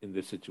in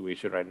this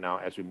situation right now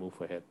as we move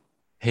ahead?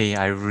 Hey,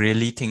 I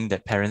really think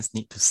that parents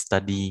need to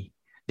study.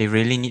 They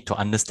really need to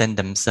understand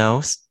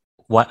themselves.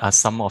 What are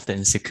some of the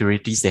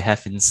insecurities they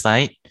have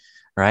inside?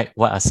 Right?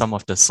 What are some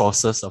of the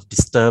sources of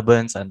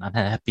disturbance and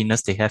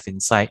unhappiness they have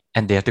inside?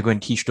 And they have to go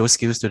and teach those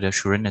skills to their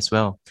children as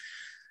well.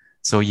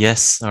 So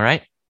yes, all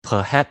right,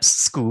 perhaps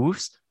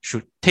schools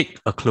should take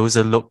a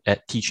closer look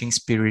at teaching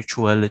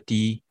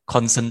spirituality,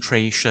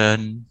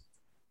 concentration,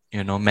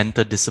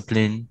 mental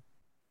discipline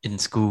in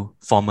school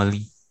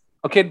formally.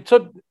 Okay,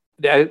 so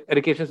the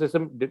education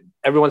system,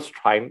 everyone's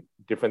trying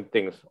different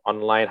things,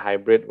 online,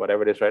 hybrid,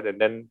 whatever it is, right? And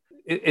then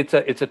it's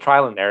a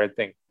trial and error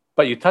thing.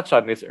 But you touched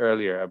on this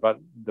earlier about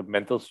the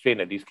mental strain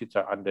that these kids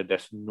are under.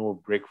 There's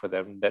no break for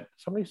them. That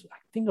somebody, I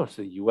think it was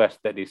the US,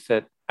 that they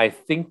said, I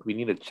think we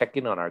need to check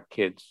in on our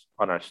kids,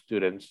 on our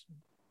students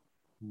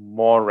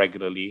more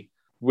regularly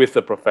with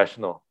a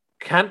professional.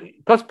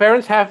 Because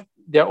parents have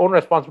their own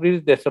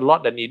responsibilities. There's a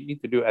lot that they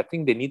need to do. I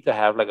think they need to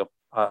have like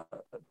a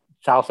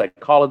child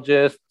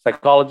psychologist,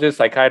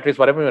 psychiatrist,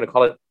 whatever you want to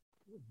call it.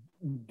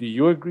 Do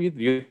you agree?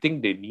 Do you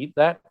think they need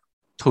that?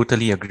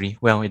 Totally agree.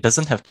 Well, it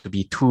doesn't have to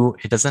be too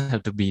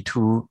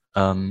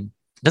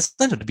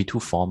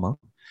formal.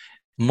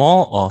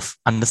 More of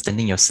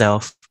understanding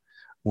yourself,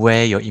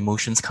 where your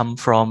emotions come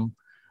from,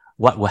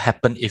 what will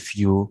happen if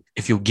you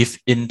give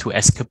in to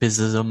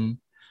escapism,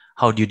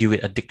 how do you deal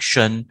with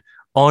addiction?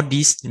 All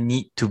these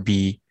need to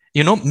be,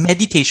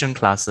 meditation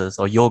classes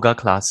or yoga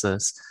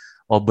classes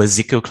or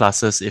berzikr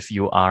classes if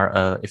you're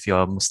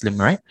a Muslim,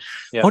 right?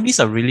 Yeah. All these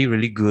are really,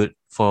 really good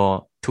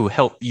to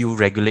help you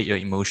regulate your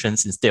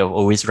emotions instead of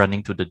always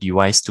running to the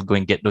device to go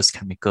and get those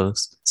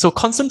chemicals. So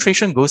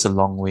concentration goes a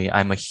long way.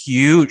 I'm a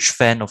huge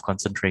fan of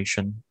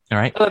concentration. All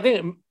right. I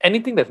think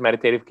anything that's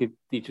meditative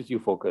teaches you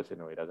focus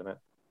in a way, doesn't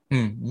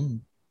it?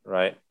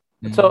 Right.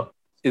 So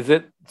is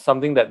it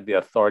something that the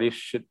authorities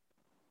should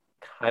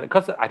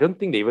because I don't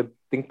think they even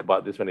think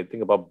about this when they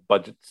think about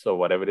budgets or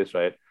whatever it is,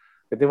 right?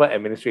 They think about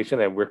administration,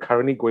 and we're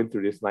currently going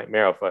through this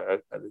nightmare of a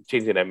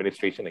change in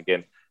administration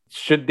again.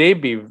 Should they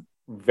be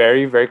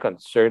very, very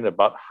concerned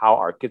about how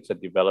our kids are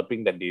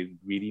developing, that they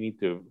really need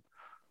to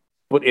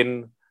put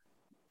in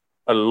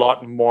a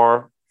lot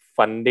more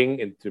funding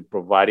into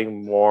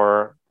providing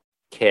more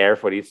care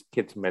for these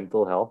kids'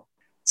 mental health?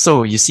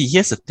 So you see,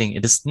 here's the thing: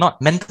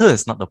 mental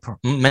is not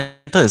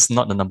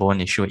the number one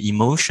issue.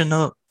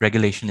 Emotional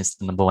regulation is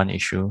the number one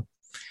issue.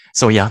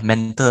 So yeah,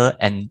 mental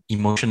and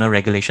emotional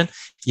regulation.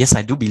 Yes,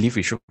 I do believe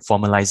we should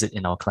formalize it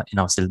in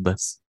our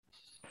syllabus.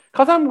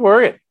 Because I'm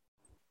worried,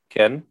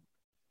 Ken.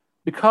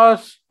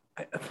 Because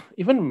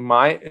even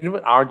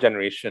our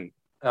generation,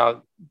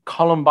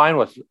 Columbine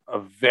was a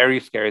very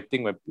scary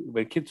thing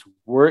when kids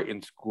were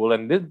in school,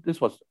 and this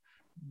was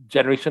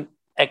Generation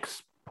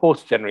X,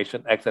 post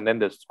Generation X, and then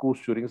the school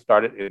shooting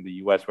started in the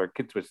US, where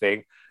kids were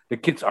saying the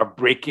kids are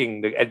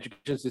breaking, the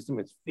education system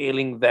is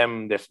failing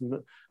them. There's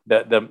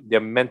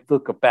their mental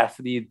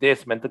capacity,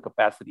 this mental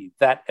capacity,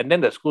 that, and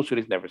then the school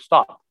shootings never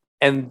stopped.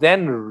 And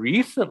then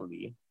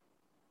recently,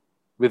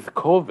 with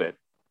COVID,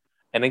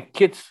 and then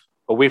kids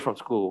away from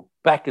school,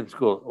 back in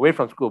school, away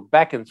from school,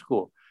 back in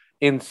school.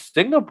 In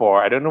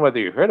Singapore, I don't know whether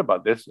you heard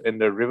about this, in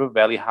the River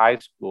Valley High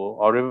School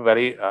or River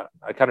Valley,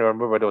 I can't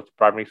remember whether it was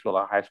primary school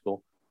or high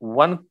school.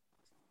 One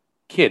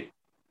kid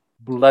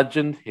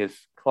bludgeoned his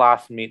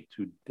classmate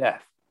to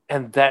death.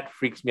 And that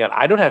freaks me out.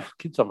 I don't have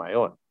kids of my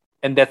own.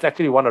 And that's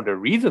actually one of the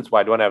reasons why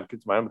I don't have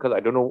kids of my own, because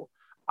I don't know,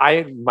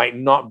 I might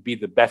not be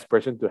the best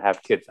person to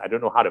have kids. I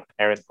don't know how to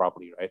parent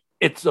properly, right?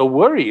 It's a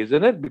worry,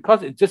 isn't it?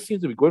 Because it just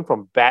seems to be going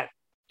from bad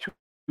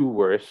to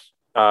worse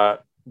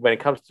when it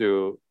comes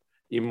to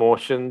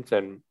emotions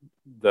and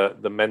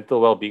the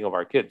mental well-being of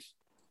our kids.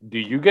 Do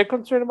you get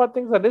concerned about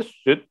things like this?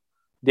 Should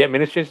the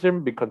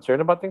administration be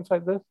concerned about things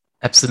like this?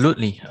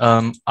 Absolutely.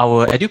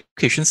 Our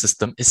education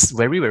system is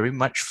very, very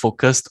much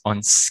focused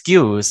on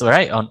skills,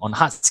 right? On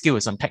hard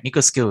skills, on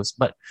technical skills,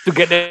 but to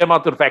get them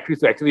out to the factories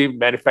to actually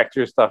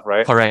manufacture stuff,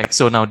 right? Correct.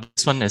 So now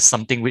this one is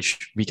something which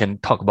we can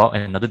talk about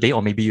another day,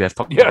 or maybe you have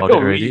talked about it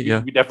already.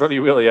 We definitely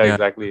will. Yeah,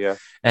 exactly. Yeah.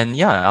 And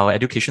our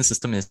education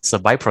system is a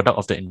byproduct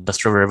of the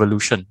Industrial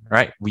Revolution,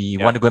 right? We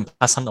want to go and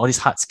pass on all these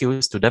hard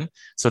skills to them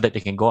so that they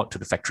can go out to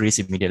the factories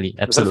immediately.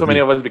 Absolutely. So many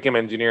of us became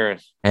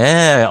engineers.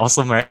 Yeah,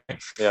 awesome, right?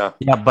 Yeah.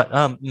 Yeah,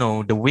 but no,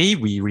 the way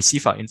we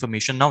receive our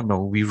information now,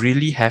 we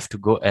really have to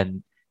go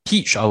and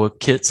teach our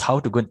kids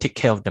how to go and take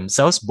care of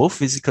themselves, both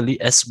physically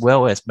as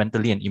well as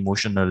mentally and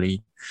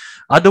emotionally.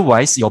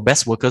 Otherwise, your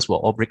best workers will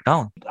all break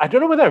down. I don't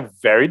know whether I'm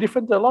very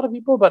different to a lot of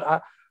people,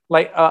 but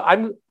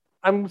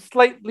I'm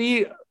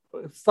slightly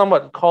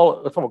somewhat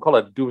call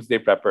a doomsday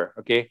prepper.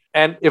 Okay,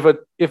 and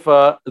if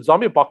a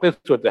zombie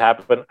apocalypse were to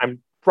happen,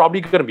 I'm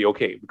probably gonna be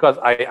okay, because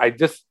I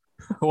just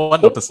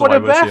one of the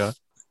survivors here.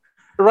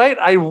 Right?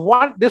 I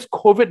want this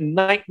COVID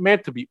nightmare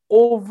to be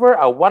over.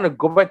 I want to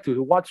go back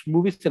to watch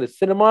movies in the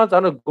cinemas. I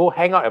want to go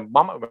hang out and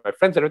mom out with my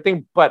friends and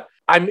everything. But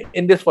I'm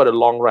in this for the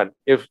long run.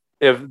 If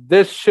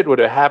this shit were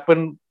to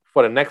happen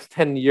for the next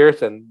 10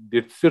 years and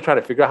they're still trying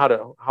to figure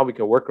out how we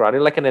can work around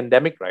it, like an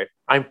endemic, right?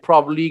 I'm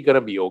probably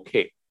gonna be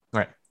okay.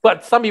 Right.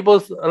 But some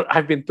people,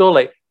 I've been told,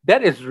 like,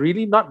 that is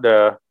really not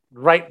the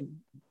right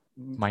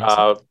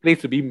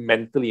place to be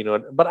mentally,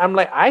 But I'm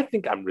like, I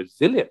think I'm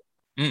resilient,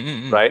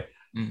 right?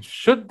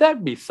 Should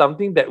that be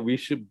something that we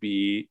should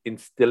be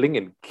instilling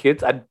in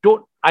kids?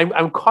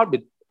 I'm caught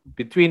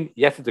between,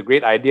 yes, it's a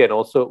great idea, and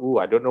also,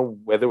 I don't know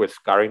whether we're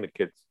scarring the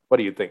kids. What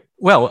do you think?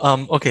 Well,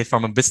 okay,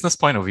 from a business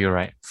point of view,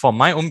 right? For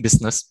my own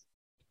business,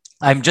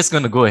 I'm just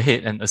going to go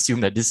ahead and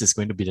assume that this is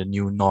going to be the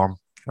new norm,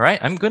 right?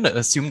 I'm going to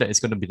assume that it's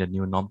going to be the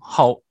new norm.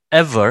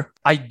 However,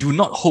 I do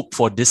not hope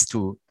for this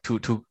to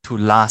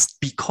last,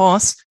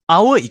 because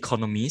our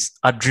economies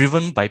are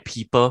driven by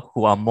people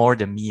who are more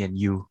than me and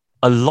you.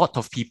 A lot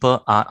of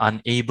people are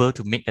unable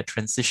to make that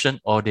transition,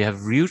 or they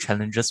have real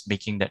challenges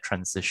making that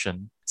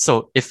transition.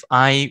 So if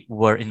I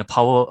were in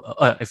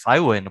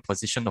a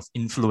position of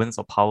influence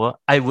or power,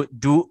 I would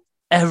do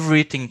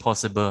everything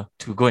possible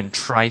to go and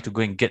try to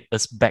go and get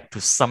us back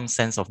to some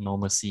sense of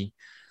normalcy.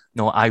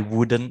 No, I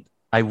wouldn't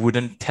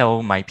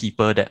tell my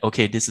people that,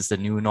 okay, this is the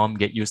new norm,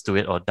 get used to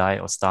it or die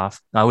or starve.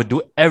 I would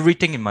do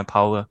everything in my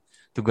power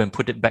to go and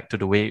put it back to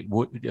the way it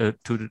would,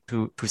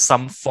 to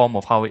some form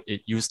of how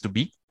it used to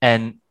be.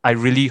 And I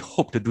really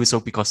hope to do so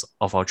because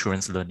of our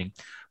children's learning.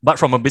 But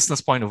from a business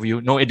point of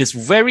view, no, it is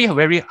very,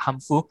 very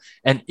harmful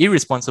and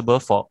irresponsible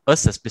for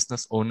us as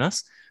business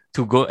owners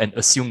to go and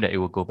assume that it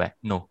will go back.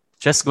 No,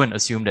 just go and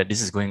assume that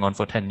this is going on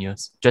for 10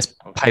 years. Just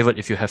pivot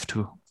if you have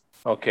to.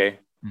 Okay.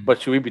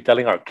 But should we be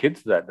telling our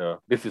kids that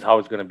this is how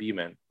it's going to be,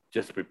 man?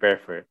 Just prepare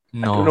for it.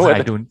 No,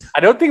 I don't. I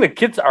don't think the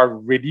kids are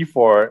ready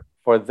for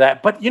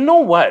that. But you know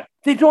what?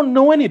 They don't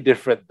know any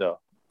different, though.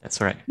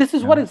 That's right. This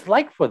is what it's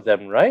like for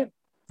them, right?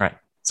 Right.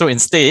 So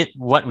instead,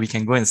 what we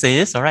can go and say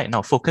is, all right,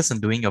 now focus on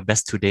doing your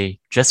best today.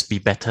 Just be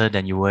better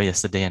than you were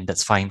yesterday, and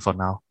that's fine for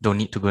now. Don't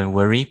need to go and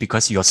worry,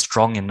 because you're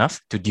strong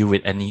enough to deal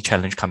with any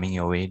challenge coming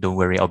your way. Don't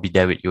worry, I'll be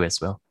there with you as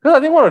well. Because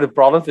I think one of the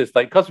problems is,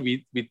 like, because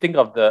we think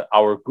of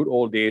our good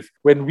old days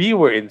when we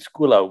were in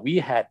school, we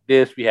had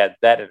this, we had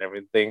that, and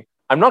everything.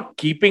 I'm not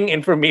keeping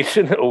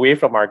information away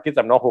from our kids.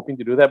 I'm not hoping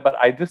to do that, but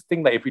I just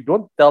think that if we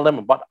don't tell them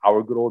about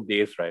our good old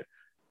days, right,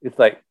 it's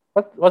like,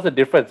 what's the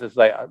difference? It's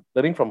like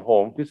learning from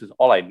home. This is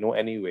all I know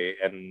anyway,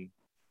 and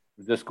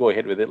just go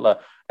ahead with it.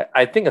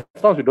 I think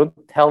as long as we don't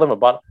tell them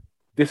about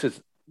this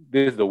is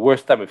the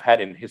worst time we've had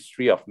in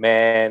history of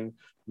man.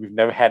 We've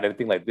never had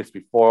anything like this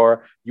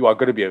before. You are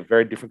going to be a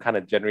very different kind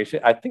of generation.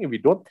 I think if we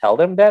don't tell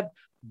them that,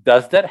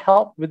 does that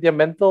help with their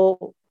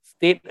mental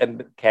state? And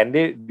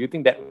do you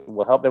think that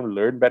will help them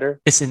learn better?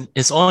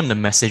 It's all in the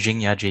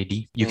messaging,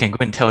 JD. You can go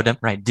and tell them,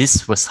 right,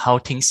 this was how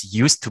things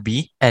used to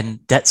be, and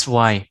that's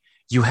why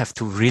you have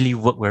to really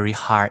work very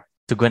hard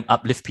to go and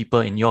uplift people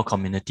in your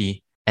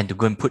community and to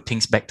go and put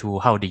things back to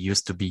how they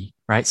used to be,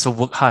 right? So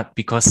work hard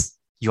because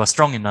you are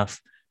strong enough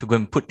to go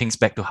and put things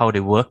back to how they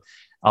were.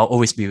 I'll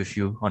always be with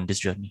you on this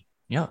journey.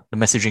 Yeah, the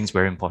messaging is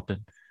very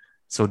important.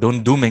 So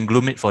don't doom and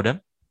gloom it for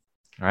them,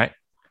 right?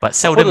 But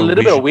sell them a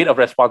little bit of weight of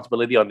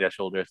responsibility on their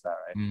shoulders,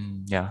 right?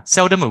 Yeah,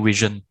 sell them a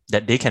vision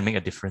that they can make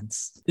a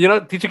difference.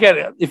 Teacher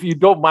Ken, if you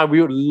don't mind,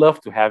 we would love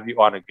to have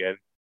you on again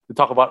to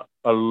talk about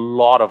a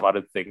lot of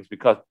other things,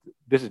 because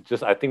this is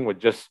just, I think we're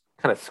just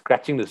kind of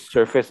scratching the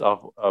surface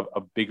of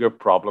a bigger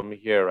problem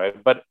here, right?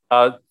 But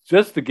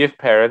just to give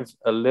parents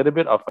a little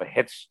bit of a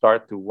head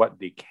start to what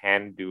they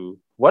can do,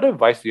 what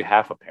advice do you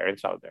have for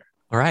parents out there?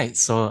 All right.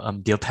 So,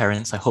 dear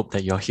parents, I hope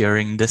that you're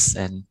hearing this,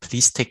 and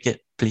please take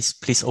it.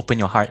 Please open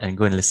your heart and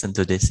go and listen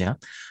to this. Yeah.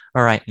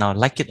 All right. Now,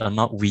 like it or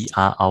not, we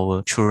are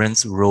our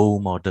children's role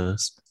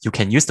models. You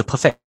can use the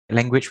perfect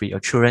language with your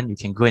children. You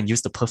can go and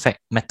use the perfect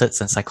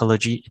methods and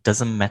psychology. It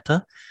doesn't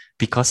matter,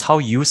 because how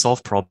you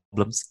solve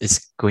problems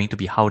is going to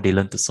be how they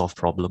learn to solve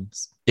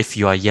problems. If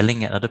you are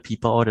yelling at other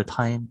people all the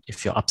time,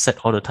 if you're upset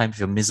all the time, if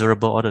you're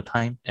miserable all the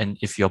time, and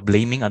if you're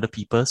blaming other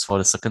people for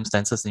the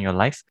circumstances in your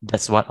life,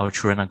 that's what our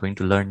children are going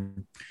to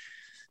learn.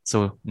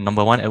 So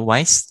number one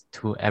advice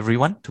to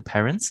everyone, to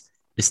parents,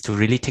 is to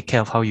really take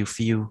care of how you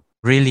feel.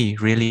 Really,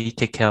 really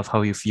take care of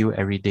how you feel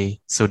every day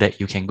so that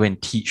you can go and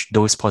teach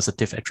those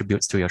positive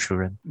attributes to your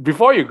children.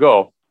 Before you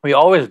go, we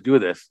always do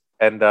this,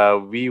 and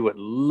we would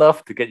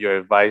love to get your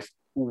advice.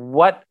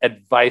 What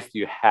advice do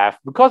you have?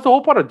 Because the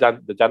whole point of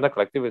the Jantan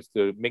Collective is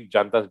to make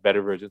Jantans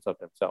better versions of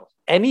themselves.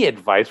 Any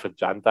advice for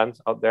Jantans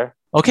out there?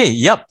 Okay,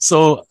 yep.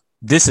 So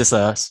this is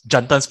a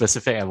Jantan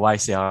specific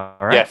advice, yeah,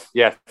 all right?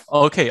 Yes.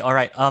 Okay, all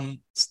right.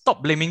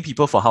 Stop blaming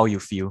people for how you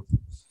feel.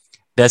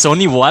 There's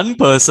only one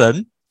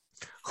person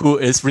who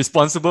is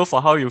responsible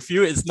for how you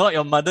feel. It's not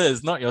your mother,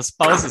 it's not your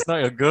spouse, it's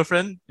not your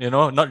girlfriend,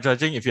 not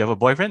judging if you have a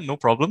boyfriend, no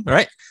problem,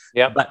 right?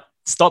 Yeah. But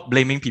stop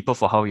blaming people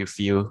for how you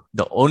feel.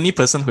 The only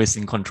person who is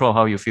in control of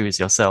how you feel is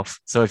yourself.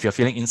 So if you're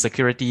feeling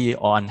insecurity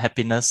or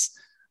unhappiness,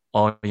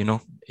 or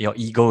your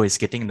ego is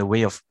getting in the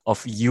way of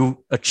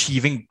you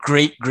achieving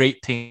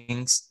great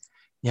things,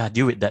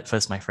 deal with that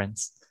first, my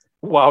friends.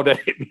 Wow, that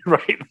hit me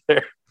right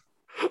there.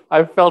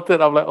 I felt it.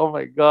 I'm like, oh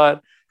my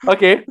God.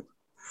 Okay.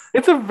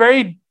 It's a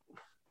very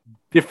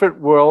different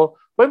world.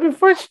 When we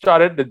first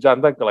started the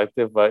Jantan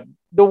Collective,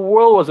 the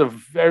world was a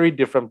very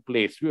different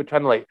place. We were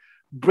trying to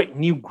break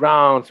new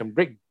grounds and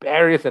break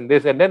barriers and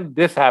this, and then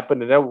this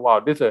happened, and then wow,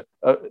 this is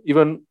a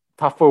even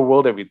tougher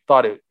world than we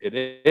thought it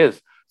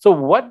is. So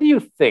what do you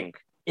think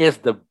is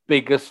the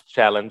biggest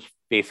challenge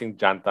facing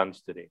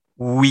Jantans today?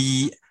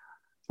 We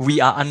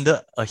are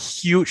under a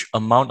huge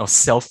amount of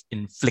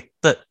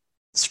self-inflicted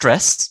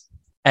stress,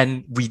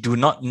 and we do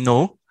not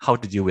know how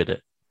to deal with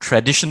it.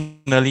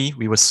 Traditionally,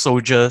 we were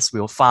soldiers, we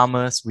were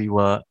farmers, we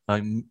were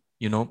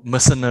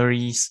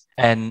mercenaries,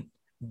 and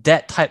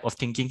that type of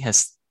thinking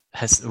has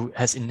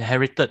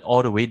inherited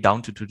all the way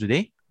down to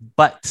today.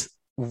 But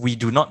we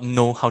do not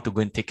know how to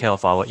go and take care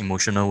of our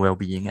emotional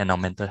well-being and our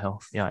mental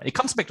health. Yeah, it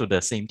comes back to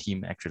the same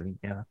theme actually.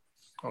 Yeah.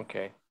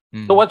 Okay.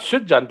 So what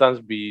should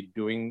Jantans be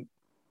doing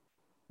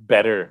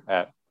better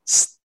at?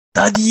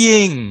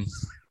 Study.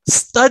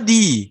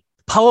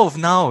 Power of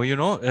now,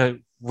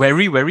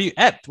 very, very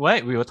apt,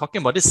 right? We were talking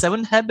about this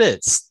 7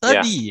 habits.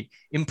 Study,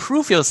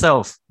 improve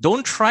yourself.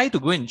 Don't try to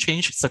go and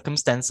change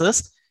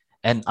circumstances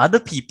and other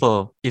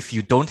people if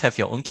you don't have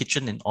your own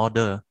kitchen in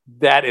order.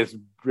 That is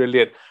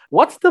brilliant.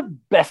 What's the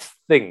best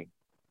thing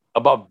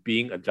about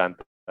being a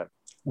Jantan?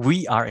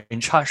 We are in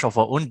charge of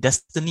our own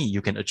destiny.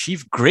 You can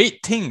achieve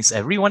great things.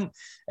 Every one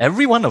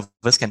of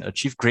us can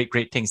achieve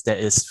great things. There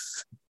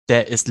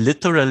is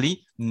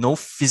literally no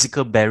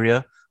physical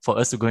barrier for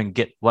us to go and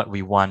get what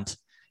we want.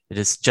 It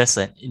is just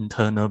an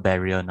internal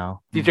barrier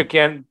now. Teacher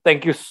Ken,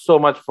 thank you so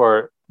much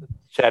for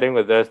chatting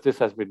with us. This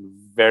has been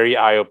very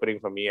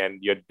eye-opening for me,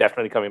 and you're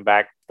definitely coming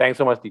back. Thanks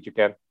so much, Teacher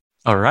Ken.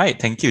 All right.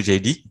 Thank you,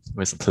 JD. It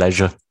was a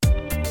pleasure.